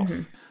the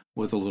house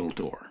with a little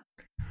door.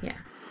 Yeah.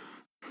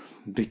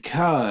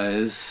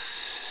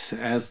 Because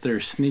as they're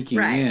sneaking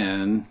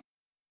in...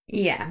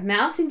 Yeah,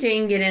 Mouse and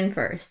Jane get in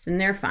first, and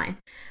they're fine.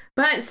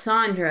 But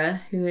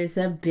Sandra, who is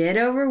a bit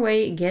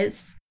overweight,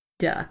 gets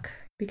stuck.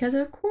 Because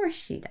of course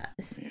she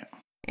does. Yeah.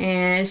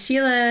 And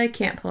Sheila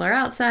can't pull her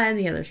outside,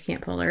 the others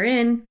can't pull her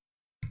in.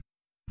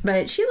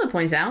 But Sheila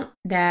points out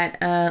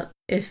that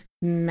if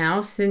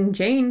Mouse and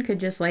Jane could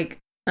just, like,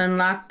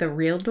 unlock the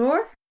real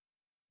door,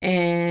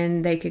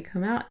 and they could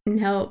come out and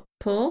help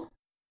pull.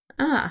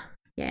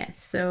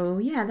 Yes. So,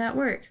 yeah, that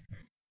works.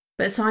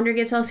 But Sandra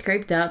gets all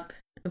scraped up,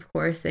 of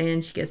course,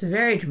 and she gets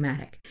very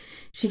dramatic.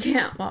 She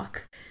can't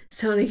walk.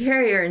 So they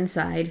carry her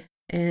inside.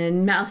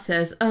 And Mouse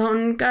says,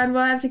 "Oh, God,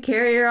 we'll have to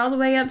carry her all the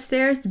way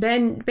upstairs to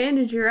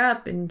bandage her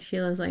up." And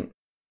Sheila's like,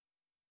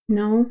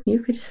 "No, you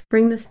could just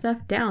bring the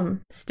stuff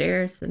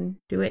downstairs and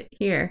do it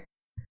here."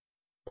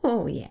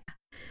 Oh, yeah.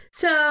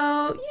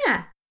 So,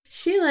 yeah,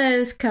 Sheila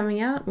is coming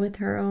out with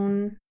her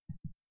own...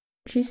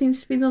 She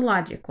seems to be the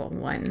logical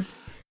one.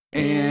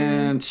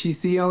 And she's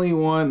the only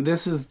one...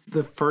 This is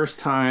the first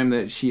time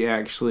that she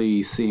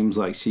actually seems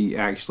like she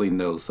actually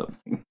knows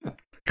something.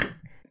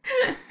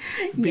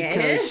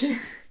 Yes.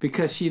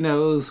 Because she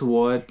knows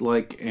what,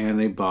 like,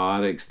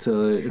 antibiotics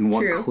to... And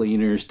what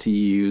cleaners to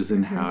use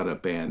and how to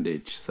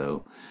bandage.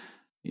 So,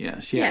 yeah,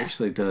 she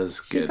actually does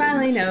get... She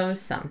finally knows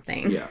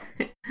something. Yeah.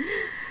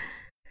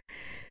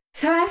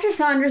 So after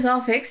Sandra's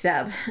all fixed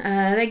up,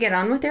 they get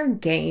on with their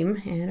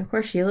game. And, of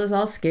course, Sheila's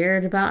all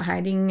scared about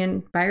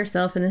hiding by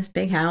herself in this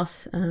big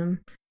house.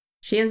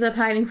 She ends up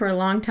hiding for a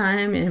long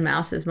time in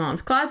Mouse's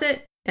mom's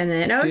closet. And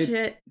then,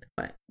 shit.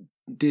 What?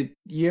 Did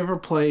you ever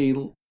play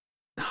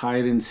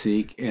hide and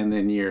seek and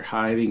then you're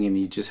hiding and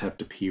you just have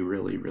to pee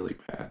really, really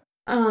bad?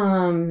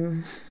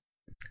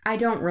 I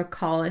don't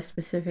recall a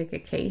specific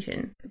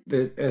occasion.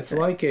 It's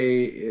like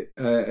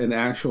an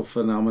actual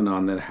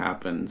phenomenon that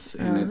happens.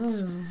 And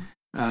it's...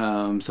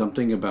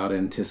 something about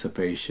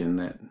anticipation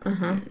that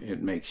it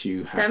makes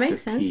you have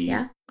to pee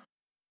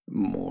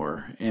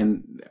more.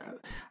 And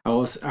I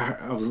was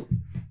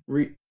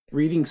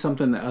reading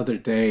something the other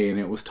day, and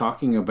it was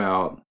talking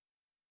about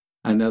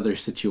another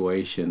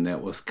situation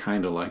that was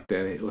kind of like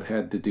that. It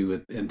had to do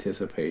with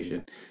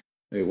anticipation.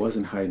 It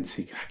wasn't hide and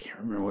seek. I can't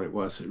remember what it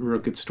was. Real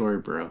good story,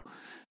 bro.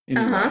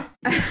 Anyway.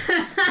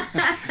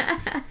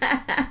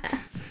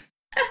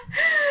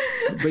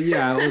 But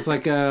yeah, it was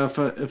like a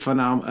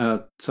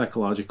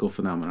psychological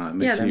phenomenon. It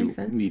makes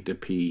you need to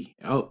pee.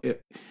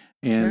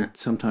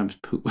 Sometimes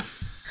poop.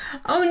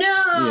 Oh, no!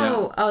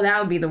 Yeah. Oh, that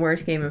would be the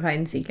worst game of hide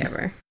and seek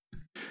ever.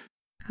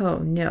 Oh,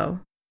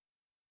 no.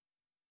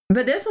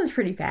 But this one's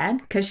pretty bad,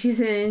 because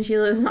she's in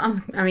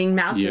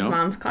Mouse's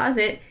mom's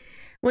closet,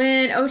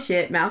 when, oh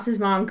shit, Mouse's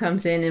mom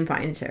comes in and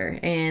finds her,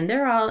 and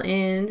they're all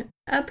in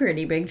a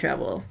pretty big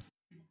trouble.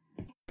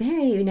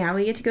 Hey, now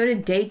we get to go to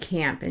day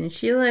camp, and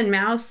Sheila and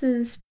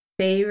Mouse's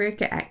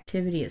favorite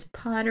activity is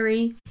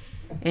pottery,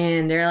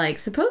 and they're like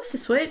supposed to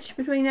switch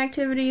between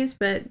activities,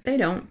 but they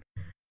don't.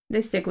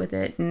 They stick with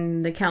it,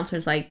 and the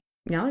counselor's like,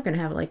 "Y'all are gonna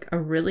have like a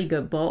really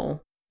good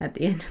bowl at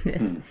the end of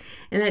this,"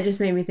 and that just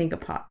made me think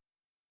of pop.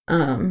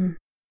 Because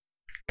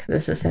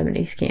this is a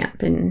 70s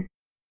camp, and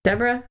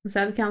Deborah, was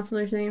that the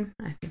counselor's name?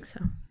 I think so.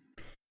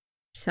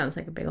 She sounds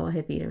like a big old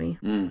hippie to me.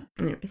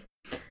 Anyways,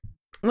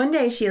 one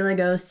day Sheila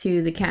goes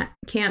to the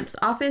camp's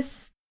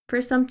office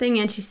for something,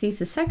 and she sees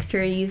the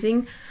secretary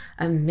using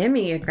a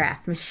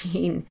mimeograph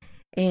machine.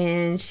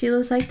 And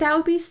Sheila's like, that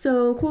would be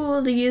so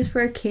cool to use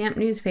for a camp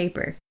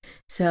newspaper.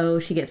 So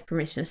she gets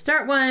permission to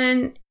start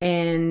one,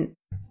 and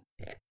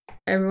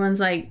everyone's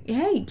like,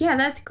 hey, yeah,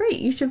 that's great.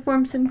 You should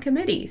form some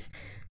committees.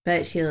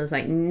 But Sheila's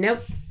like,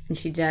 nope. And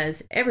she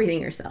does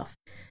everything herself.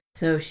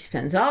 So she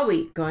spends all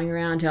week going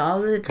around to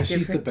all the Because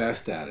she's the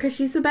best at it. Because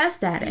she's the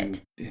best at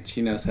it. And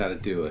she knows how to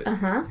do it.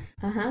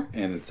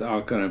 And it's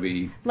all going to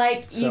be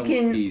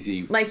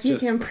easy. Like you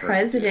can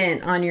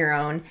president on your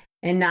own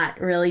and not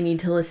really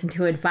need to listen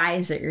to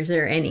advisors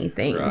or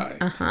anything.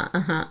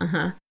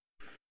 Right.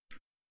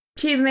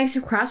 She even makes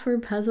a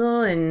crossword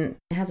puzzle and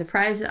has a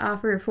prize to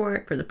offer for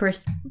it for the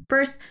first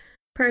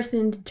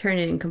person to turn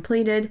it in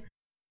completed.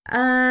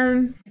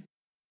 When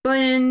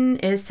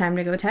it's time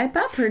to go type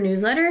up her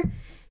newsletter,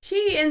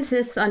 she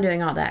insists on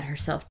doing all that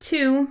herself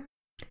too.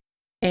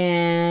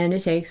 And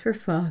it takes for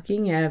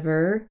fucking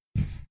ever,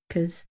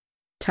 because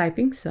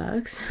typing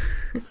sucks.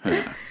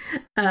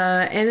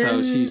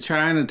 So she's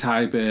trying to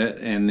type it,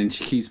 and then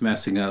she keeps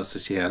messing up, so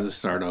she has to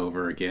start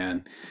over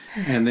again.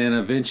 And then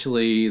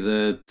eventually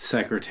the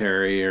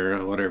secretary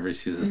or whatever,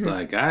 she's just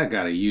like, I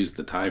gotta use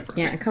the typer.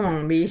 Yeah, come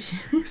on, bitch.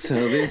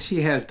 So then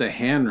she has to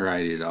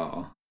handwrite it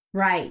all.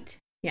 Right.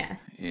 Yeah.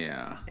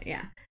 Yeah.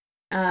 Yeah.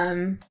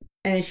 And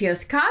then she goes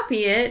to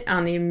copy it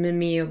on the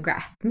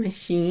mimeograph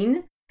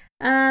machine.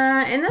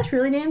 And that's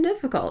really damn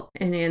difficult.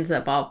 And it ends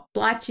up all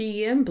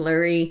blotchy and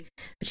blurry.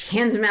 But she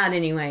hands them out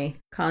anyway,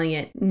 calling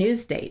it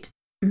Newsdate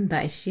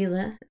by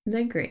Sheila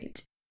the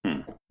Great.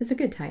 It's a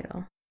good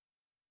title.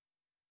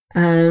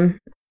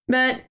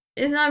 But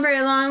it's not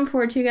very long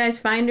before two guys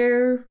find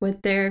her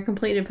with their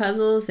completed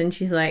puzzles. And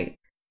she's like,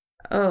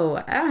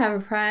 Oh, I don't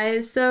have a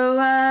prize. So,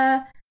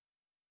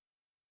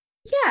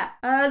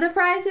 the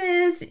prize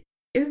is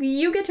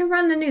you get to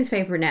run the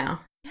newspaper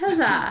now.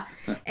 Huzzah!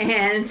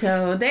 And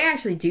so they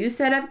actually do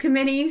set up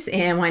committees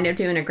and wind up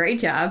doing a great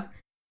job.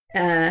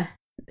 They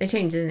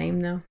changed the name,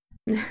 though.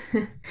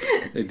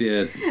 They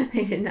did.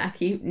 They did not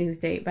keep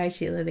Newsdate by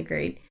Sheila the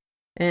Great.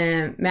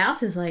 And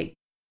Mouse is like,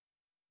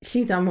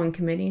 she's on one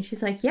committee, and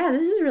she's like, yeah,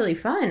 this is really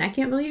fun. I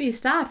can't believe you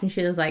stopped. And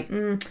Sheila's like,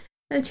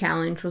 the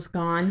challenge was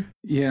gone.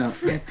 Yeah,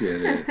 it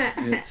did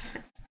it.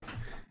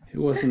 It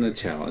wasn't a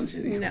challenge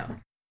anymore. No.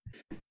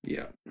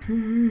 Yeah.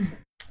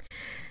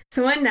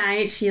 So one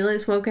night,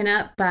 Sheila's woken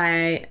up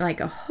by like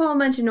a whole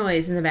bunch of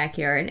noise in the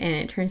backyard, and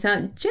it turns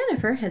out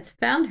Jennifer has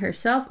found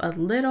herself a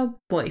little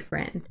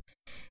boyfriend.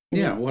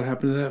 Yeah, what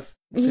happened to that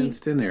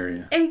fenced-in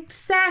area?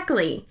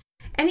 Exactly.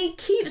 And he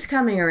keeps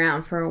coming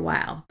around for a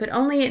while, but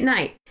only at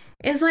night.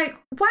 It's like,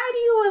 why do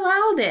you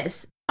allow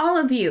this? All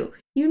of you.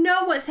 You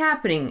know what's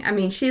happening. I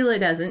mean, Sheila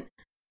doesn't,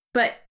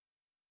 but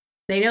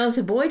they know it's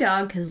a boy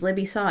dog because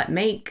Libby saw it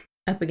make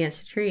up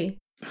against a tree.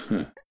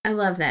 I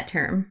love that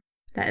term.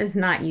 That is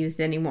not used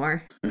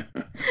anymore.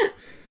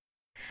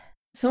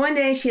 So one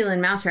day, Sheila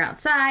and Mouse are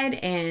outside,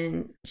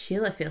 and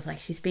Sheila feels like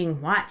she's being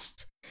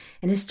watched.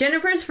 And it's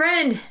Jennifer's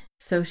friend.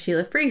 So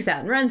Sheila freaks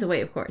out and runs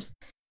away, of course.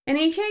 And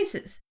he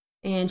chases.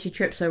 And she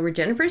trips over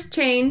Jennifer's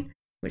chain,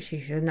 which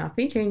she should not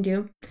be chained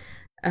to.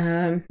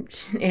 And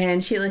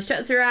Sheila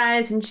shuts her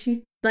eyes, and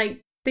she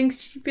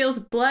thinks she feels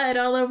blood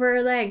all over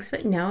her legs.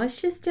 But no,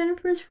 it's just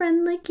Jennifer's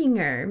friend licking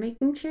her,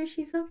 making sure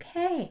she's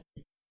okay.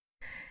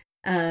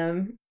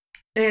 And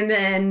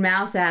then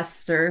Mouse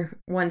asks her,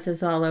 once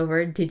it's all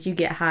over, did you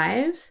get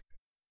hives?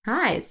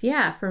 Hives,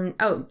 yeah,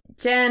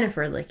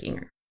 Jennifer licking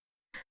her.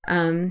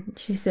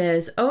 She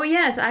says, oh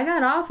yes, I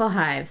got awful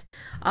hives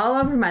all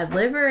over my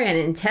liver and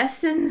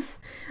intestines.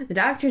 The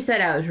doctor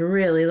said I was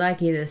really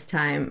lucky this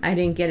time. I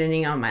didn't get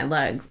any on my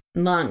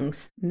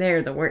lungs.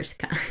 They're the worst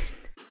kind.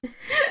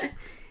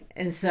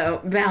 And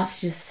so Mouse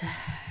she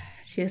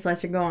just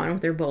lets her go on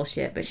with her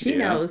bullshit, but she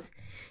knows.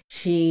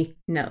 She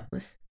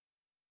knows.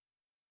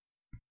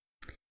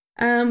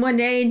 One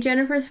day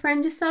Jennifer's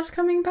friend just stops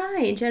coming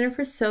by.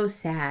 Jennifer's so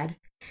sad.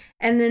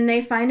 And then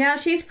they find out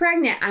she's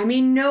pregnant. I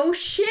mean, no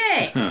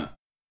shit.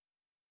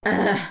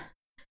 So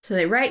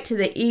they write to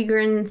the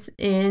Egrons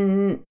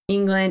in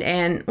England,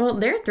 and, well,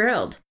 they're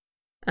thrilled.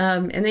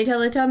 And they tell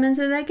the Tubmans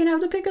that they can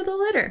have the pick of the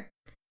litter.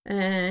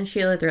 And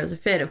Sheila throws a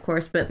fit, of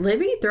course, but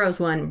Libby throws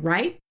one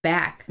right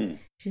back.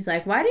 She's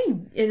like, why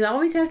do it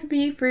always have to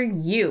be for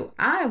you?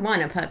 I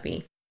want a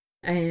puppy.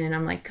 And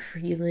I'm like, good for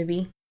you,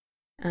 Libby.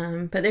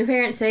 But their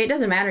parents say it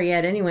doesn't matter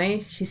yet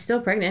anyway. She's still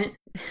pregnant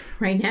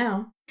right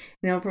now.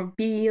 And it'll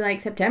be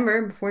like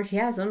September before she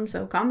has them,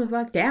 so calm the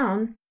fuck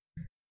down.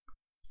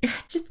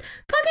 Just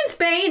fucking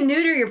spay and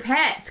neuter your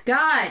pets,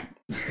 God.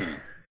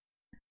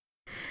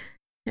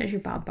 There's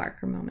your Bob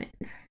Barker moment.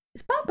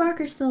 Is Bob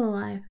Barker still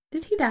alive?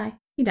 Did he die?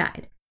 He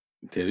died.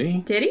 Did he?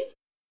 Did he?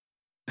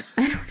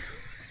 I don't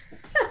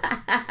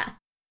know.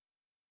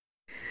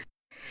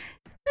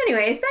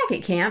 Anyways, back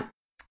at camp.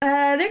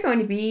 They're going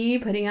to be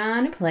putting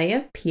on a play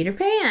of Peter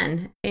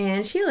Pan.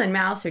 And Sheila and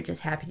Mouse are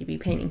just happy to be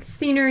painting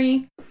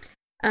scenery.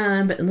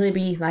 But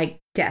Libby,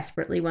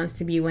 desperately wants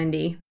to be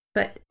Wendy.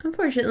 But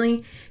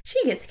unfortunately,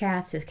 she gets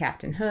cast as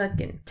Captain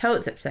Hook, and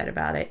Toad's upset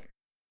about it.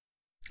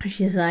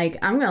 She's like,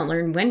 I'm going to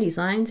learn Wendy's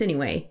lines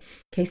anyway, in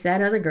case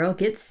that other girl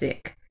gets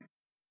sick.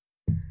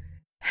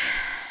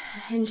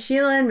 And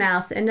Sheila and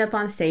Mouse end up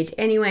on stage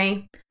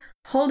anyway,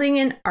 holding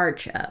an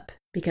arch up,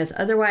 because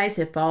otherwise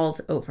it falls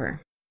over.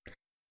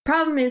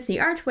 Problem is, the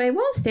archway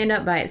won't stand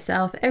up by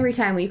itself. Every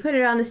time we put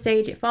it on the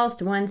stage, it falls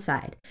to one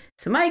side.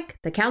 So Mike,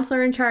 the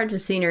counselor in charge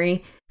of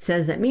scenery,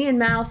 says that me and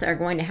Mouse are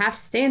going to have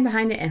to stand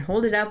behind it and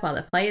hold it up while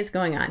the play is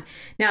going on.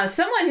 Now, as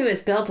someone who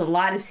has built a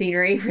lot of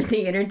scenery for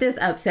theater, this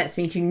upsets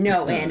me to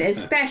no end,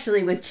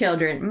 especially with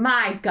children.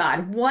 My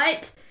God,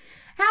 what?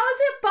 How is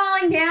it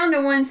falling down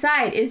to one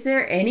side? Is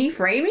there any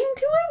framing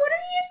to it? What are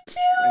you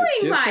doing, Mike?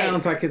 It just Mike?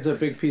 sounds like it's a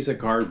big piece of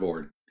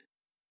cardboard.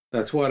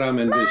 That's what I'm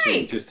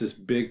envisioning. Mike, just this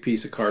big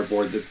piece of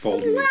cardboard that's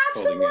folding. Slap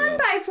some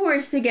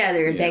 1x4s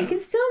together. Yeah. They can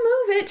still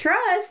move it,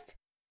 trust.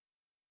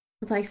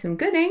 With some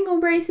good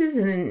angle braces,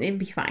 and then it'd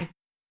be fine.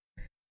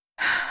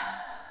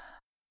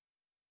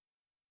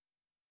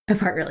 That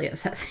part really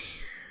upsets me.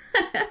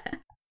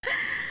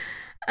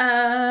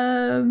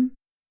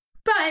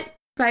 But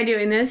by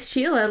doing this,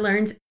 Sheila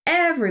learns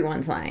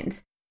everyone's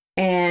lines.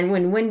 And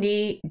when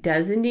Wendy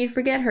does indeed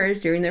forget hers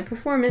during their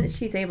performance,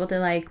 she's able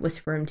to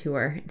whisper them to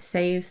her and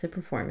saves the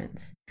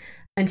performance.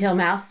 Until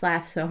Mouse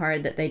laughs so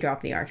hard that they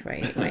drop the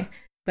archway anyway.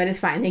 But it's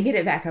fine. They get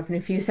it back up in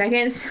a few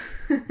seconds.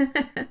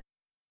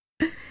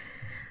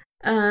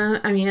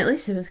 I mean, at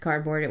least it was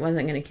cardboard. It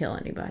wasn't going to kill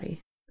anybody,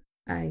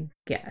 I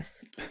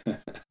guess.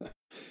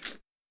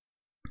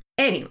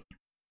 Anyway.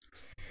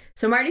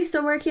 So Marty's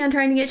still working on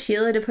trying to get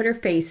Sheila to put her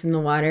face in the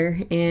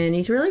water, and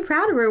he's really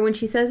proud of her when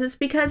she says it's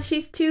because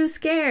she's too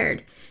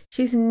scared.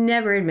 She's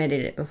never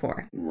admitted it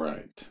before.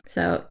 Right.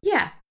 So,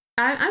 yeah,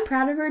 I'm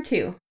proud of her,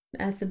 too.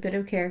 That's a bit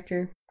of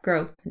character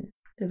growth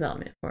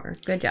development for her.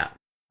 Good job.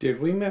 Did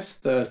we miss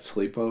the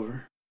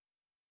sleepover?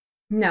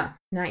 No,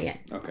 not yet.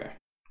 Okay.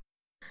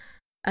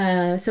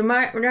 So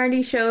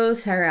Marty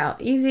shows her how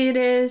easy it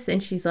is,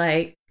 and she's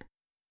like,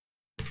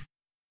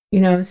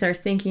 starts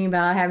thinking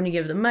about having to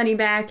give the money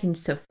back, and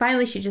so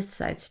finally she just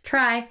decides to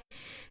try.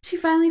 She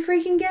finally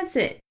freaking gets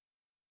it.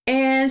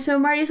 And so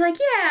Marty's like,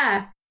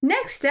 yeah,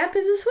 next step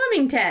is a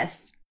swimming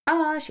test.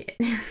 Oh, shit.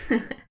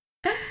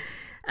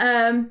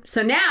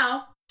 So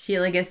now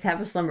Sheila gets to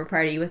have a slumber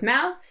party with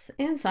Mouse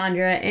and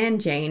Sandra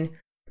and Jane.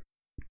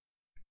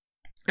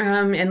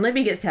 And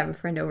Libby gets to have a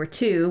friend over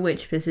too,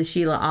 which pisses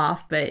Sheila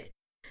off, but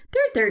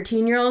they're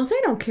 13-year-olds.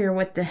 They don't care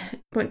what a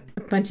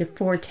bunch of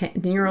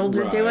 10-year-olds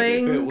are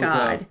doing. If it was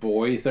a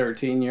boy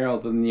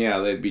 13-year-old, then yeah,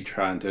 they'd be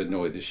trying to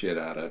annoy the shit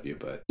out of you.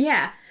 But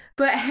yeah,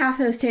 but half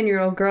those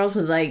 10-year-old girls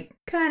would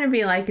kind of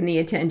be liking the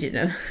attention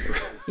of,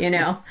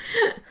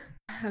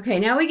 Okay,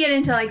 now we get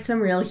into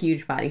some real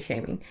huge body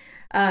shaming.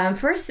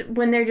 First,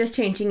 when they're just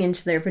changing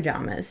into their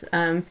pajamas.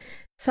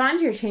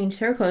 Sandra changed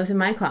her clothes in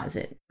my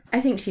closet. I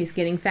think she's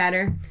getting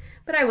fatter,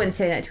 but I wouldn't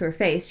say that to her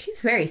face. She's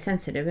very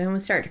sensitive and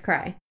would start to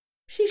cry.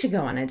 She should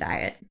go on a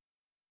diet.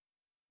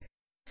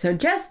 So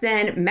just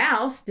then,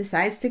 Mouse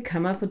decides to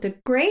come up with the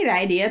great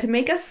idea to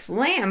make a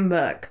slam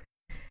book.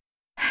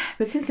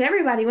 But since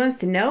everybody wants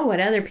to know what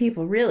other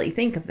people really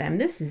think of them,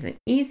 this is an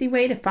easy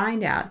way to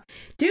find out.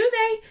 Do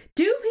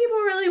people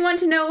really want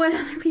to know what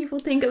other people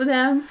think of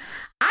them?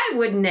 I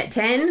wouldn't at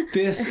 10.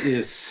 This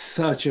is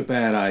such a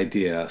bad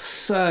idea.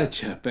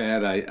 Such a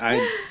bad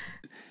idea.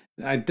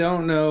 I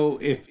don't know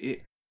if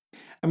it...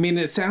 I mean,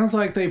 it sounds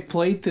like they've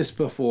played this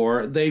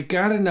before. They've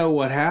got to know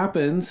what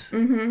happens.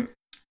 Mm-hmm.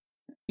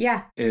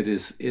 Yeah. It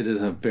is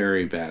a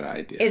very bad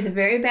idea. It's a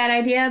very bad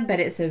idea, but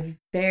it's a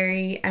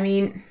very... I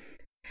mean...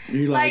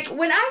 when I've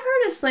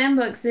heard of slam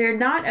books, they're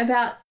not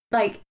about,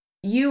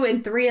 you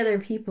and 3 other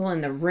people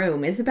in the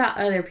room. It's about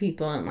other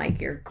people in,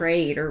 your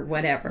grade or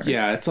whatever.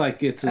 Yeah,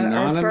 it's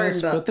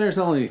anonymous, but there's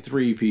only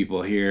 3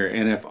 people here.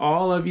 And if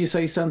all of you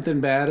say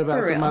something bad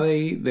about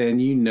somebody, then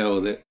you know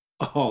that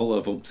all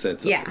of them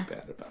said something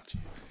bad about you.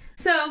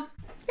 So,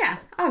 yeah,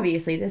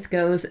 obviously this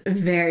goes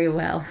very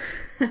well.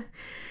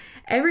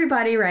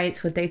 Everybody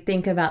writes what they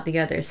think about the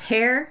other's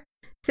hair,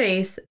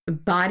 face,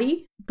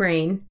 body,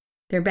 brain,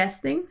 their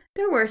best thing,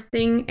 their worst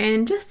thing,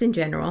 and just in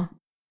general.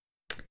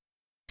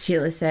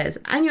 Sheila says,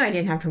 I knew I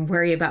didn't have to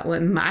worry about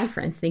what my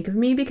friends think of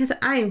me because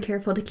I am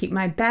careful to keep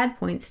my bad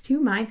points to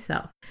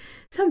myself.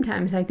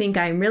 Sometimes I think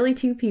I am really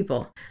 2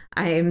 people.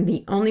 I am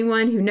the only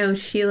one who knows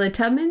Sheila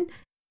Tubman.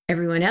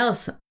 Everyone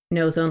else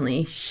knows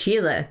only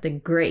Sheila the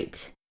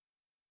Great.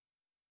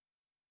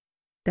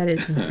 That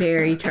is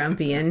very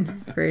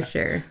Trumpian, for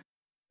sure.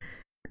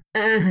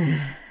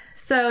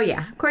 So,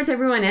 yeah, of course,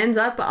 everyone ends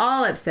up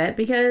all upset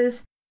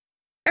because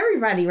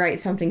everybody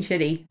writes something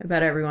shitty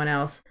about everyone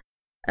else.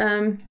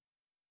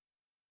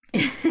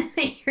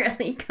 They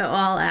really go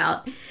all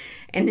out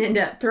and end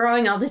up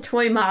throwing all the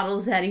toy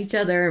models at each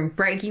other and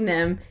breaking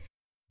them.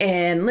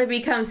 And Libby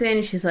comes in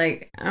and she's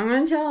like, I'm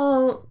going to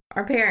tell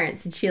our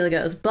parents. And Sheila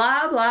goes,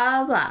 blah,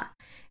 blah, blah.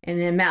 And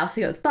then Mouse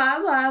goes, blah,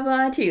 blah,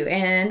 blah, too.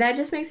 And that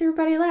just makes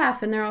everybody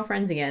laugh and they're all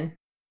friends again.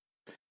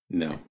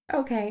 No.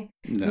 Okay.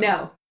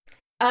 No.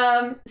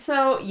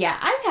 So, yeah,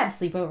 I've had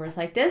sleepovers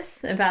like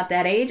this about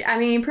that age. I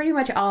mean, pretty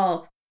much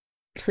all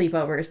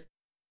sleepovers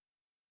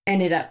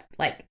ended up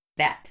like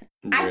that.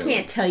 Really? I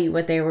can't tell you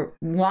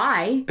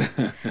why,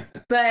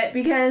 but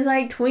because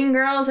tween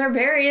girls are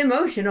very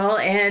emotional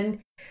and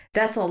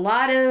that's a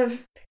lot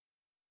of,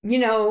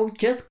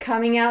 just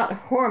coming out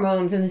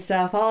hormones and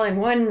stuff all in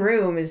one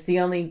room is the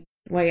only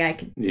way I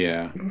could.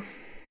 Yeah.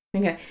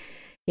 Okay.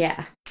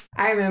 Yeah.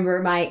 I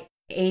remember my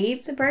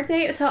 8th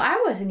birthday. So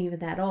I wasn't even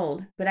that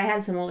old, but I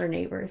had some older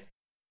neighbors.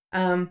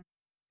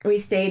 We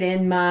stayed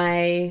in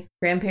my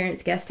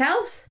grandparents' guest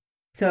house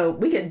so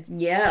we could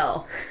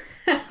yell.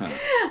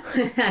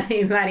 Without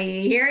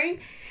anybody hearing.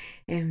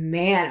 And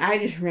man, I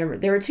just remember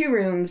there were 2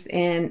 rooms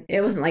and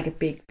it wasn't like a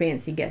big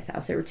fancy guest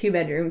house. There were 2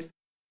 bedrooms,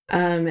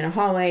 and a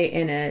hallway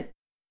and a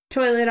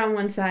toilet on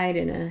one side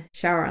and a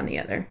shower on the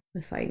other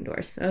with sliding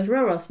doors. So it was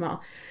real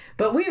small.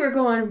 But we were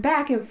going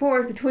back and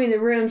forth between the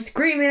rooms,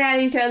 screaming at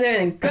each other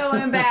and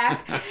going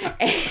back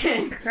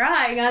and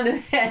crying on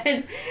the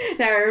bed.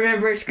 And I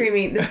remember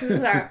screaming, this was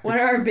one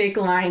of our big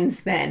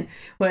lines then,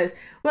 was,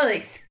 well,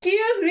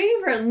 excuse me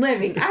for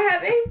living. I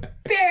have a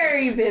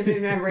very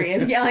vivid memory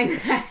of yelling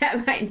that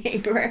at my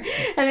neighbor and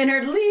then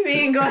her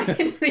leaving and going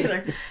into the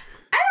other.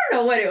 I don't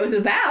know what it was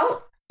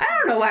about. I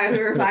don't know why we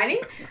were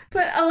fighting,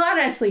 but a lot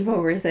of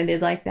sleepovers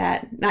ended like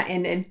that. Not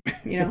ended,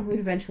 we'd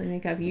eventually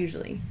make up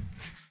usually.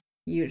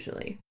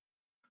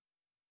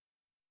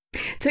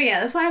 So yeah,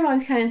 that's why I've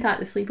always kind of thought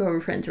the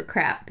sleepover friends were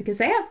crap, because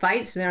they have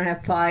fights, but they don't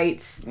have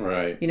fights.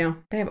 Right.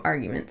 They have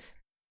arguments.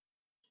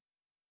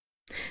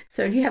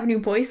 So do you have any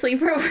boy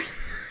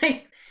sleepovers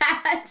like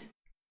that?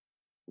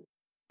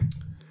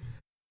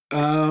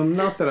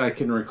 Not that I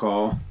can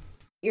recall.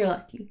 You're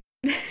lucky.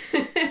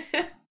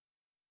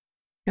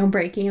 No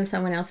breaking of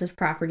someone else's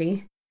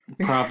property.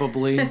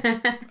 Probably.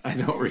 I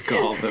don't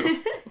recall though.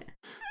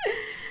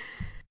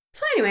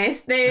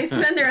 anyways, they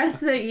spend the rest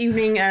of the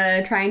evening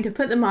trying to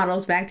put the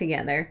models back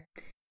together.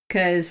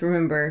 Because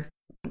remember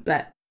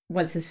that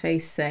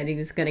what's-his-face said he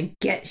was going to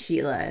get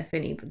Sheila if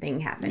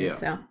anything happened. Yeah.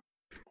 So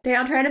they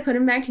all try to put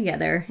them back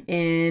together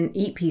and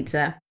eat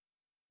pizza.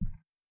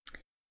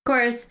 Of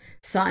course,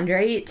 Sandra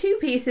ate 2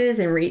 pieces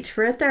and reached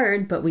for a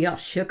third, but we all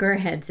shook our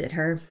heads at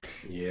her.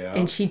 Yeah.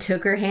 And she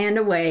took her hand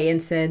away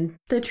and said,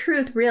 "The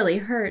truth really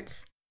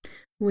hurts."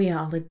 We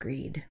all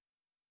agreed.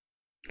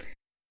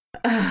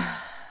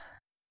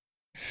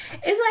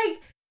 It's like,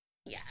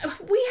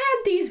 we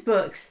had these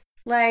books,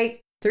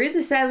 like, through the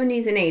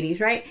 70s and 80s,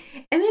 right?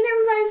 And then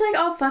everybody's, like,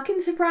 all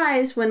fucking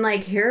surprised when,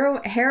 like,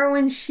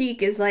 heroin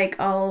chic is, like,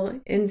 all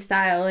in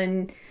style,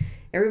 and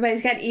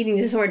everybody's got eating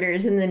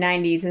disorders in the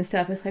 90s and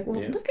stuff. It's like,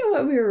 well, look at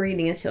what we were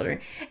reading as children.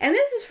 And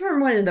this is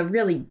from one of the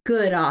really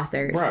good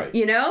authors, right?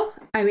 You know?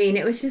 I mean,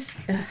 it was just...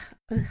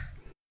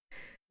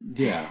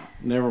 Yeah,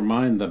 never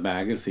mind the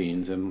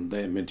magazines and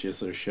the images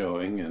they're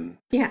showing. And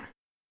yeah.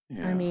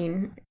 I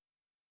mean,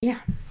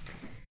 yeah.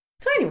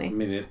 So anyway. I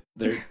mean,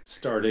 they're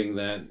starting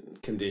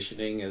that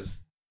conditioning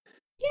as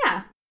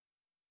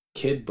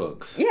kid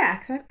books. Yeah,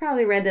 because I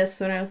probably read this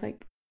when I was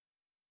like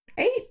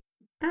 8.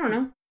 I don't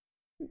know.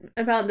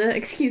 About the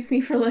excuse me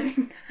for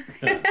living.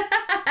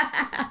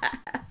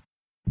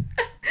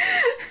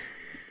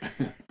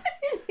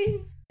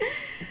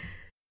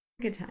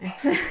 Good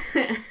times.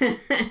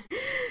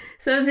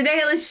 So it's a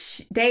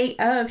day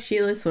of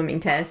Sheila's swimming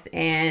test,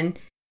 and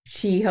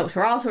she hopes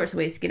for all sorts of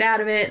ways to get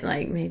out of it.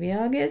 Like, maybe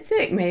I'll get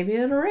sick, maybe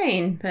it'll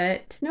rain,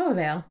 but to no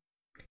avail.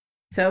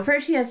 So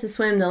first she has to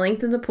swim the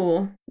length of the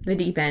pool, the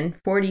deep end,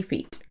 40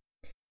 feet.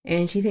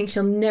 And she thinks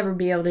she'll never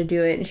be able to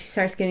do it, and she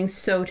starts getting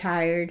so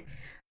tired.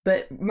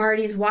 But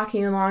Marty's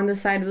walking along the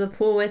side of the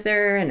pool with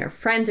her, and her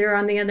friends are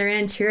on the other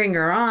end cheering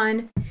her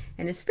on.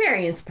 And it's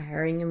very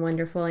inspiring and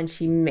wonderful, and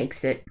she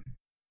makes it.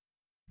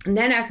 And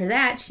then after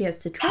that, she has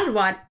to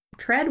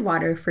tread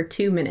water for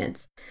 2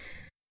 minutes.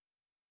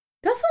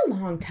 That's a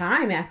long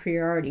time after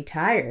you're already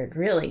tired,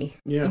 really.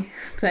 Yeah.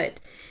 But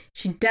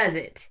she does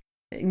it,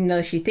 even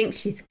though she thinks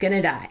she's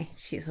gonna die.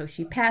 So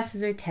she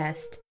passes her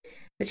test.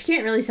 But she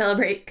can't really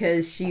celebrate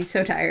because she's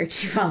so tired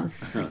she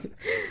falls asleep.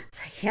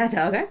 It's like, yeah,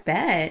 dog, I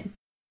bet.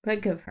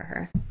 But good for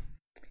her.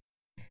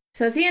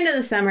 So it's the end of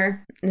the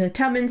summer, and the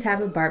Tubmans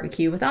have a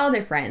barbecue with all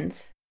their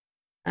friends,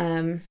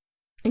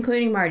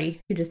 including Marty,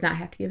 who does not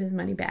have to give his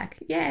money back.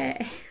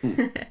 Yay!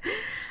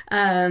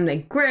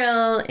 They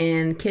grill,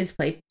 and kids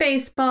play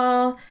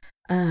baseball,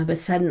 but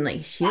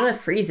suddenly Sheila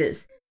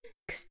freezes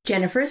because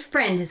Jennifer's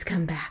friend has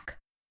come back.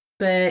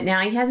 But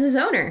now he has his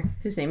owner,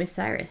 whose name is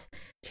Cyrus,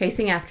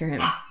 chasing after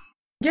him.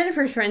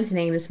 Jennifer's friend's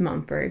name is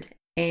Mumford,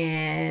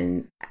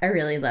 and I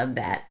really love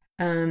that.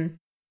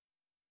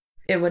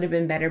 It would have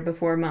been better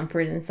before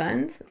Mumford and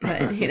Sons,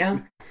 but, you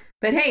know.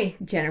 But hey,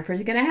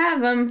 Jennifer's gonna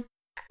have them.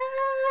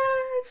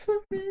 It's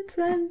Mumford and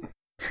Sons.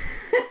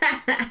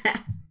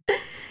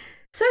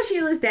 So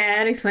Sheila's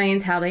dad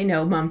explains how they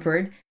know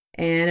Mumford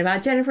and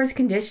about Jennifer's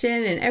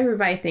condition, and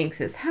everybody thinks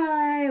it's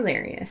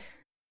hilarious.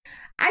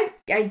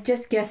 I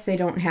just guess they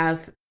don't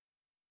have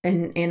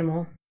an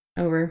animal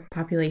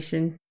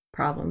overpopulation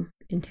problem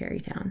in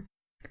Terrytown.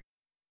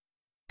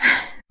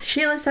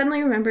 Sheila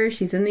suddenly remembers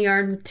she's in the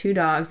yard with 2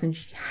 dogs, and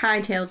she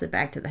hightails it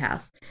back to the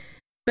house.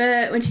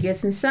 But when she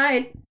gets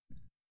inside,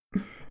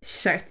 she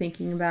starts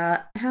thinking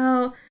about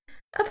how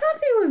a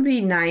puppy would be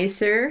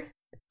nicer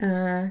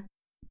than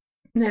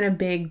a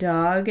big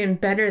dog, and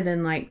better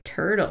than, like,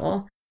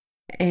 Turtle,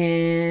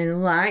 and a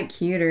lot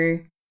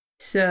cuter.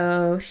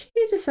 So she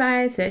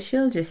decides that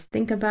she'll just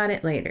think about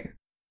it later.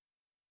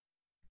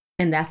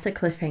 And that's the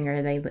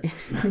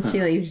cliffhanger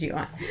she leaves you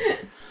on.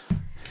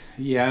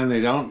 Yeah, and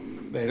they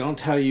don't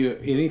tell you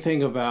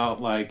anything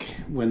about, like,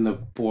 when the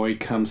boy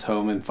comes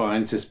home and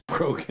finds his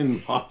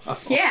broken model.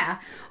 Yeah.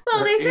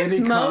 Well, they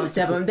fixed most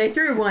of them. They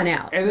threw one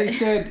out. And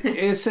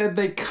it said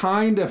they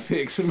kind of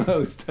fixed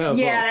most of them.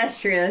 Yeah, that's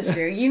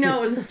true. You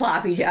know it was a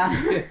sloppy job.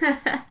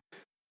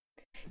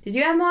 Did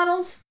you have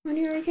models when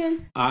you were a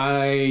kid?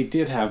 I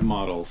did have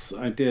models.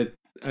 I did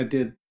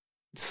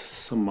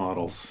some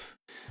models.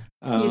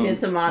 You did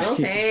some models?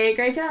 Hey,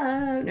 great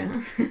job.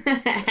 No.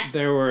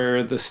 There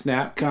were the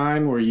snap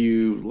kind where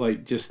you,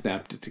 like, just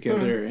snapped it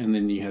together, and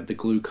then you had the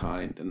glue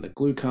kind. And the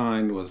glue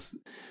kind was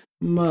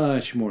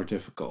much more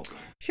difficult.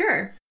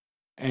 Sure.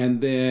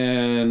 And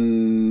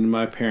then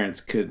my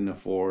parents couldn't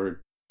afford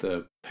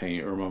the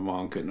paint, or my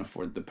mom couldn't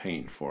afford the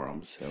paint for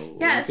them. So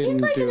yeah, it seemed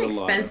like an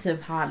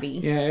expensive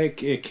hobby. Yeah,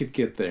 it could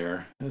get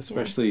there,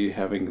 especially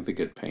having the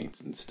good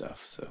paints and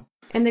stuff. So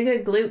and the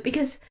good glue,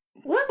 because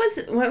what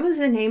was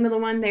the name of the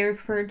one they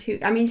referred to?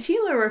 I mean,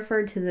 Sheila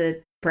referred to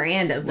the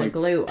brand of the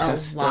glue a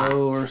lot,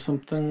 or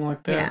something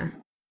like that.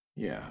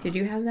 Yeah. Did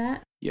you have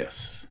that?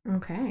 Yes.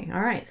 Okay. All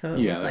right. So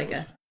it was like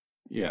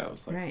it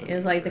was like right. It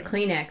was like the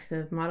Kleenex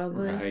of model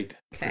glue. Right.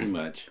 Okay. Pretty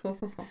much. Cool.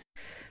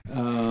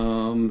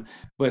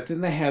 But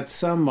then they had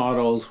some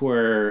models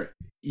where,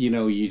 you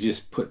know, you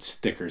just put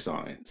stickers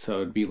on it.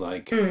 So it'd be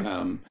like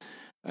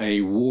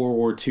a World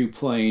War II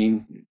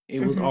plane.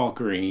 It was all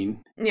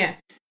green. Yeah.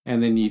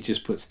 And then you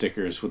just put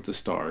stickers with the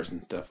stars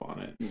and stuff on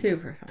it.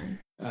 Super fun.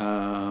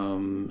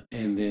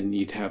 And then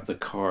you'd have the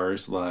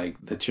cars like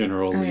the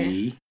General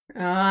Lee.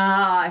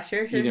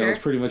 Sure. It's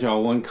pretty much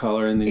all one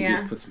color, and then you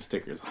just put some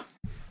stickers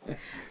on.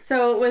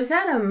 So was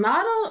that a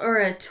model or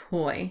a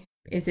toy?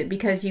 Is it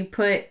because you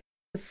put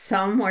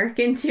some work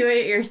into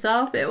it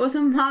yourself it was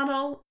a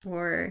model,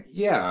 or?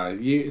 Yeah,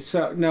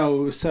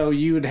 so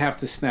you would have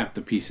to snap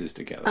the pieces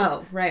together.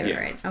 Oh,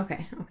 right.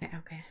 Okay.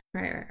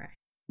 Right.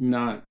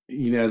 Not,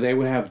 they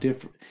would have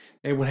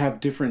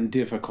different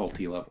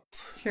difficulty levels.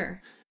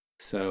 Sure.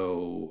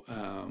 So,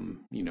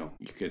 you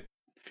could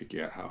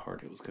figure out how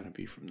hard it was going to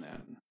be from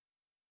that.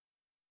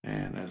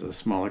 And as a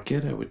smaller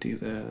kid, I would do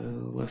the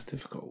less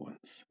difficult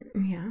ones.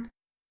 Yeah.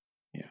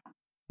 Yeah.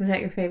 Was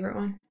that your favorite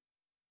one?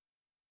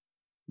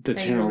 The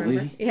General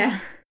Lee? Yeah.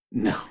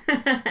 No.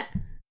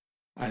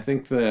 I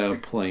think the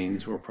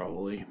planes were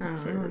probably my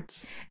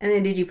favorites. And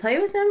then did you play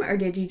with them, or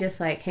did you just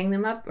like hang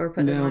them up or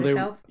put them on a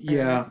shelf?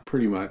 Yeah,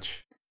 pretty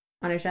much.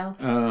 On a shelf?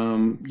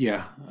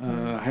 Yeah.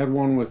 I had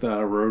one with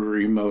a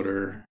rotary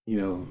motor,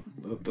 the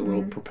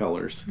little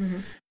propellers.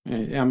 Mm-hmm.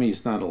 I mean,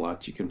 it's not a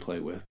lot you can play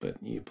with, but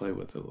you play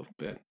with it a little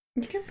bit.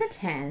 You can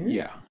pretend.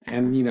 Yeah.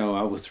 And,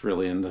 I was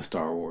really into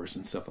Star Wars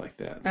and stuff like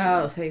that.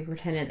 So you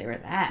pretended they were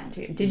that,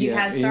 too. Did you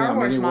have Star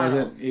Wars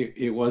models?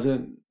 It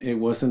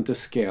wasn't to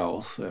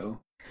scale, so,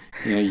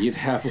 you'd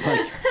have like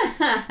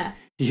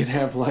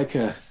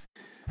a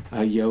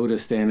Yoda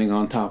standing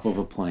on top of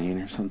a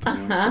plane or something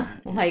like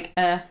that. Like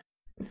a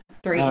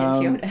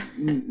 3-inch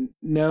Yoda.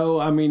 No,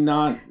 I mean,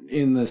 not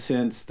in the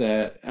sense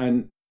that...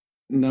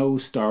 no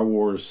Star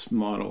Wars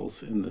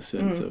models in the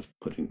sense of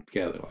putting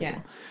together.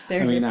 I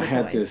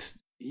had this,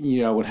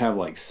 I would have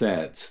like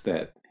sets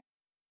that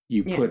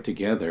you put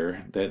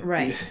together that,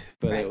 right.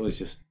 But it was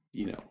just,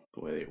 the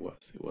way it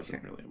was. It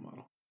wasn't really a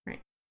model.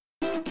 Right.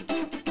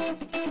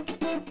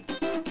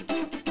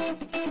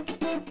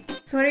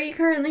 So what are you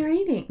currently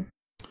reading?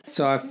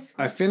 So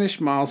I finished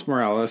Miles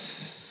Morales'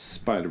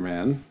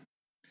 Spider-Man.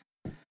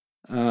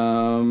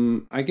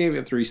 I gave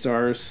it 3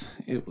 stars.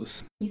 It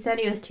was... You said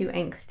he was too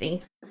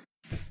angsty.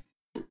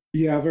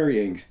 Yeah, very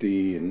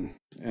angsty, and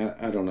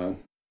I don't know.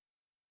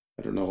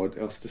 I don't know what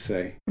else to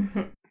say.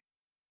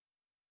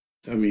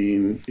 I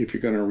mean, if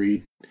you're going to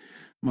read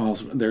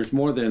Miles, there's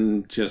more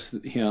than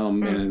just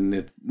him,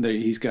 and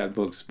he's got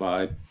books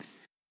by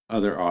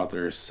other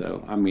authors.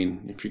 So, I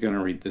mean, if you're going to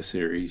read the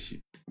series, you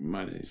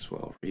might as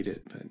well read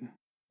it.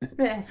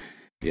 But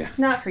yeah,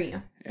 not for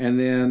you. And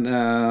then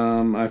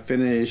I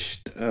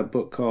finished a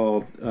book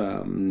called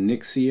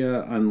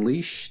Nixia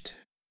Unleashed.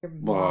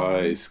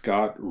 By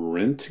Scott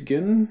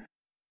Rentgen.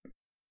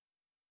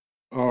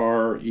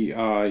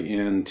 Reintgen.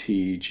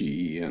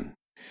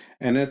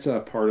 And it's a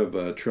part of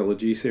a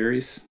trilogy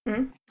series.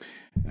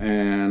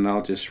 And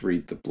I'll just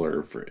read the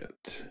blurb for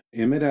it.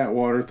 Emmett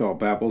Atwater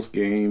thought Babbel's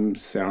game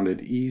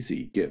sounded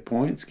easy. Get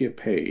points, get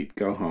paid,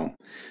 go home.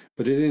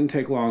 But it didn't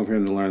take long for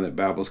him to learn that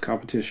Babbel's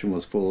competition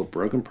was full of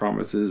broken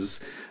promises,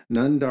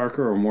 none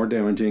darker or more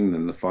damaging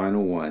than the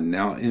final one.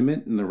 Now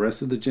Emmett and the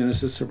rest of the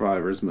Genesis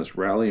survivors must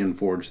rally and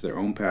forge their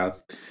own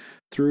path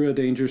through a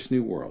dangerous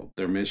new world.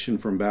 Their mission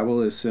from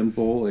Babbel is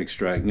simple: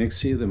 extract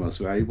Nixia, the most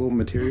valuable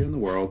material in the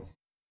world,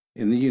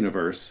 in the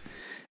universe,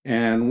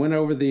 and win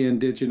over the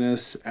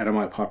indigenous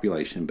Adamite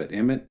population. But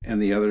Emmett and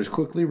the others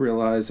quickly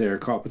realize they are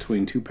caught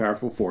between two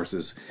powerful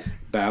forces,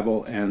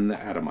 Babbel and the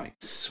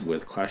Adamites,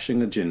 with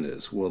clashing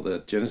agendas. Will the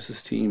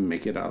Genesis team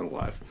make it out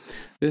alive?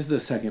 This is the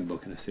second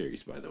book in a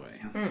series, by the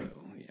way. So,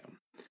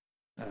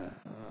 yeah.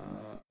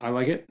 I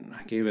like it.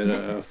 I gave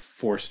it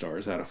 4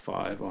 stars out of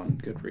 5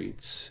 on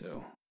Goodreads.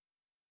 So,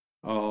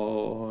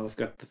 I've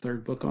got the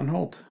 3rd book on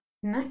hold.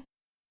 Nice.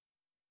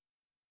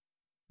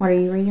 What are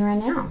you reading right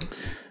now?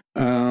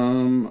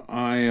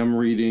 I am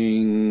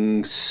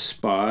reading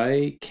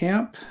Spy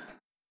Camp,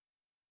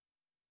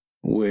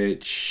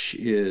 which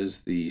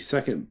is the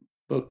 2nd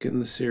book in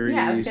the series.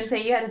 Yeah, I was going to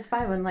say you had a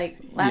spy one like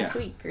last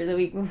week or the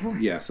week before.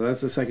 Yeah, so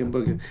that's the 2nd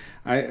book.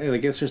 I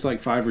guess there's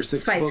like 5 or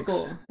 6 Spy books.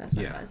 School. That's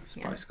what it was.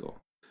 Spy School.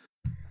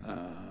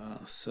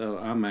 So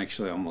I'm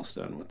actually almost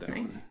done with that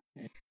one.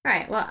 All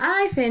right. Well,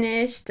 I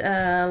finished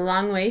A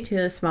Long Way to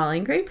a Small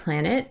and Great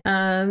Planet.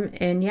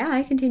 And yeah,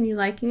 I continue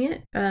liking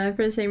it for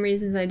the same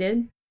reasons I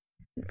did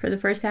for the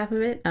first half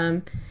of it.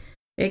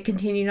 It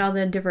continued all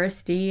the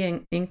diversity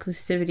and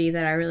inclusivity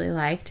that I really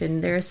liked,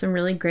 and there's some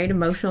really great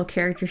emotional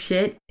character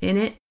shit in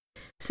it.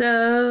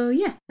 So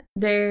yeah,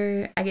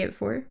 I gave it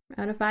 4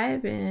 out of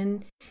 5,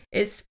 and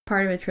it's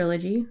part of a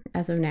trilogy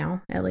as of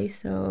now, at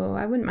least. So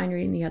I wouldn't mind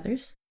reading the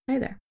others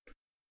either.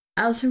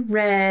 I also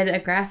read a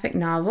graphic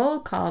novel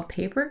called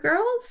Paper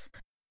Girls,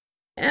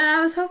 and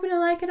I was hoping to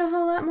like it a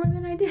whole lot more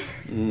than I did.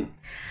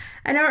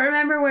 I don't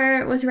remember where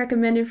it was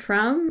recommended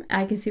from.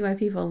 I can see why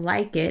people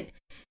like it.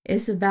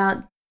 It's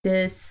about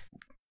this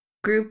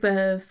group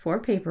of 4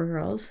 paper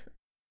girls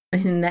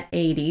in the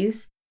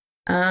 80s.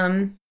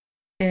 And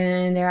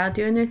they're out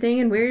doing their thing,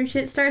 and weird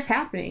shit starts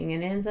happening,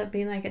 and it ends up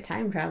being like a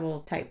time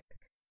travel type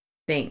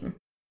thing.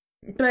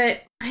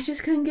 But I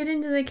just couldn't get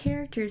into the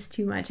characters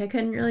too much. I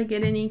couldn't really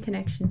get any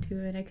connection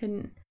to it. I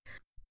couldn't.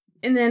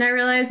 And then I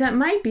realized that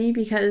might be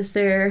because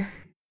they're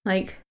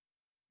like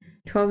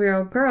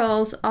 12-year-old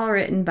girls, all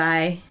written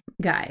by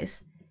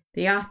guys.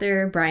 The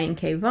author, Brian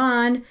K.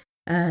 Vaughan.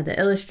 The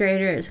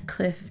illustrator is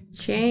Cliff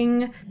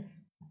Chang.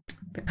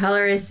 The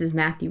colorist is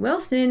Matthew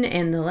Wilson.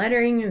 And the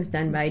lettering is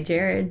done by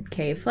Jared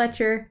K.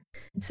 Fletcher.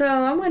 So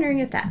I'm wondering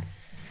if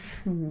that's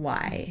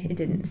why it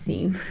didn't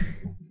seem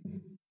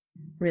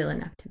real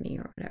enough to me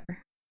or whatever.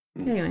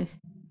 Anyways,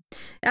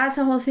 that's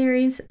the whole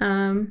series.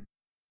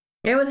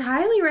 It was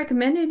highly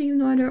recommended, even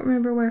though I don't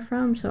remember where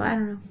from, so I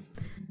don't know.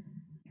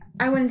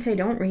 I wouldn't say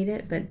don't read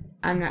it, but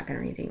I'm not going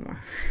to read it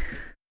anymore.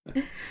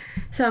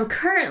 So I'm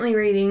currently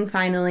reading,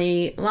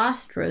 finally,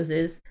 Lost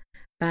Roses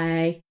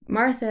by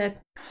Martha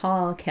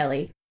Hall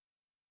Kelly.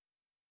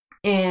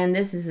 And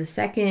this is the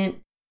second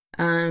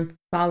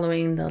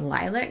following the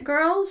Lilac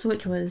Girls,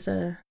 which was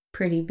a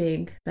pretty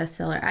big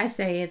bestseller. I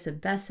say it's a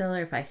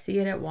bestseller if I see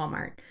it at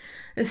Walmart.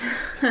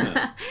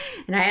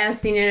 And I have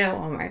seen it at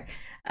Walmart.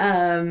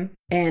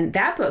 And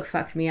that book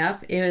fucked me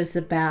up. It was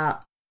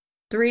about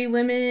 3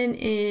 women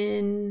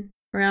in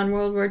around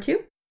World War II.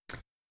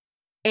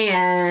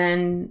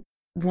 And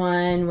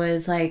one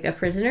was like a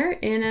prisoner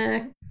in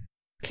a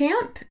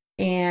camp,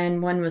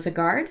 and one was a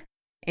guard,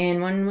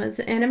 and one was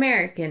an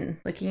American,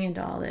 looking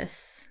into all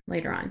this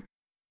later on.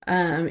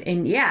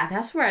 And yeah,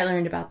 that's where I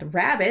learned about the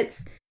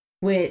rabbits,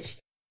 which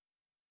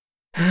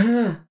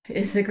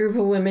is a group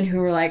of women who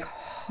were like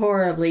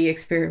horribly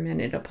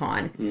experimented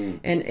upon.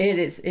 And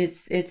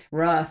it's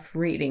rough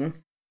reading.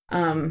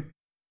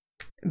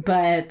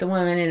 But the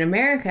woman in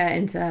America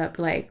ends up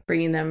like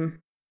bringing them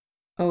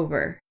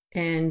over,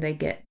 and they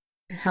get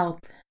health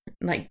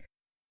like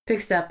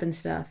fixed up and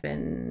stuff,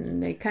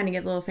 and they kind of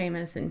get a little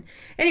famous. And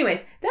anyways,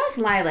 that's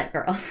Lilac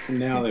Girls.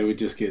 Now they would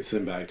just get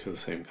sent back to the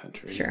same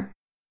country. Sure.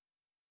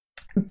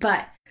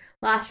 But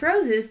Lost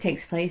Roses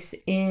takes place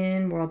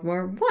in World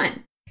War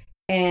One,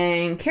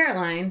 and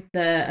Caroline,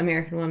 the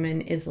American woman,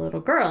 is a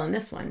little girl in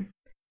this one.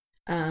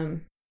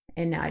 And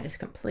now I just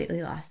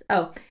completely lost.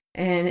 Oh,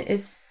 and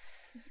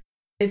it's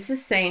the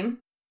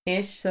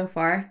same-ish so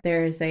far.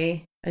 There's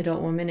a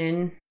adult woman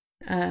in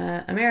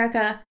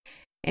America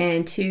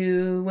and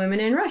 2 women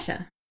in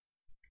Russia.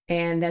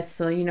 And that's,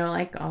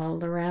 like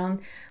all around.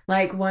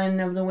 Like one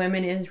of the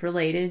women is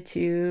related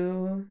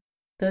to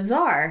the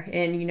Tsar,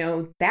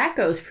 and that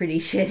goes pretty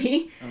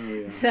shitty. Oh,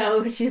 yeah.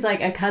 So she's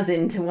like a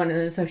cousin to one of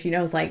them, so she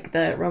knows like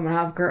the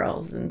Romanov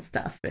girls and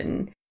stuff.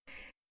 And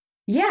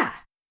yeah.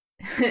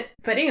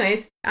 But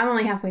anyways, I'm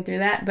only halfway through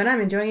that, but I'm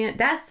enjoying it.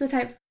 That's the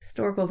type of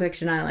historical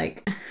fiction I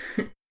like.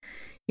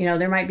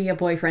 There might be a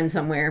boyfriend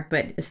somewhere,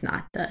 but it's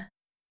not the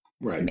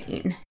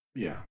main.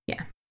 Yeah.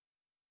 Yeah.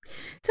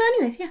 So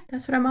anyways, yeah,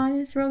 that's what I'm on.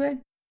 It's real good.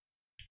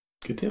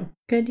 Good deal.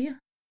 Good deal.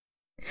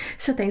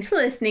 So thanks for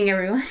listening,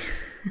 everyone.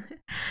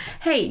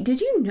 Hey, did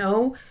you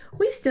know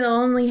we still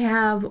only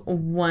have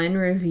 1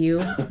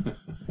 review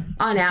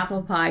on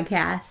Apple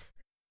Podcasts?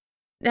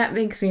 That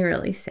makes me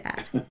really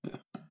sad.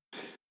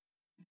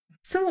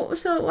 So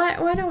why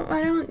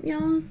don't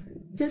y'all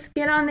just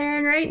get on there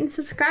and rate and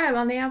subscribe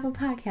on the Apple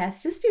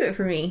Podcast? Just do it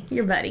for me,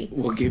 your buddy.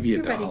 We'll give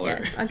you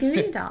 $1. I'll give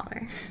you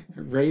 $1.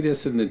 Rate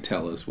us and then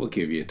tell us. We'll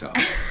give you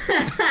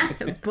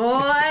 $1.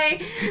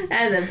 Boy,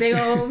 that's a big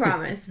old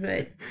promise,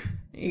 but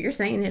you're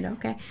saying it,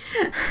 okay.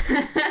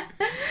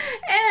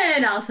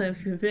 And also,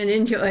 if you've been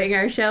enjoying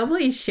our show,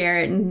 please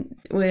share it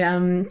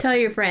and tell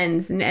your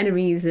friends and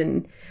enemies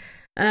and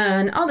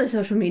all the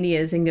social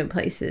medias and good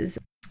places.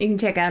 You can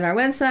check out our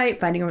website,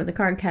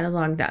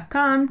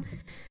 fightingoverthecardcatalog.com,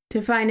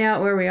 to find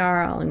out where we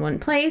are all in one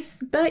place.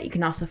 But you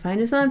can also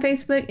find us on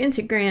Facebook,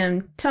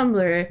 Instagram,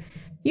 Tumblr,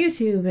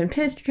 YouTube, and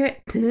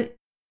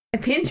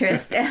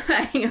Pinterest at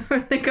Fighting Over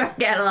the Card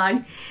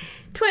Catalog,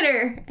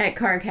 Twitter at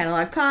Card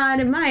Catalog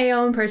Pod, and my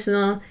own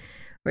personal,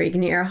 where you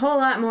can hear a whole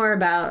lot more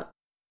about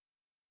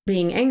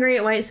being angry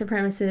at white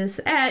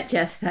supremacists at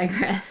Just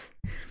Digress.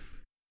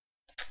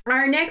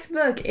 Our next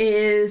book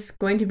is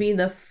going to be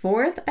the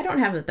 4th. I don't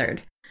have the 3rd.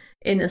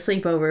 In the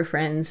Sleepover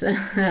Friends,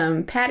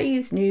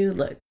 Patty's New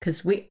Look,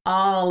 because we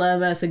all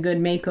love us a good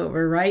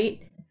makeover,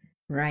 right?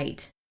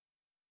 Right.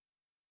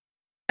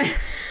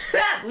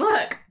 That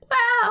look!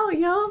 Wow,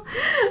 y'all!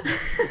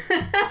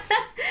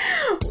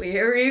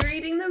 We're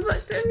rereading the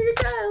books of your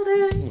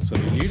childhood. So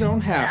you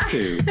don't have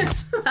to.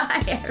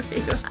 Bye,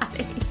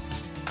 everybody.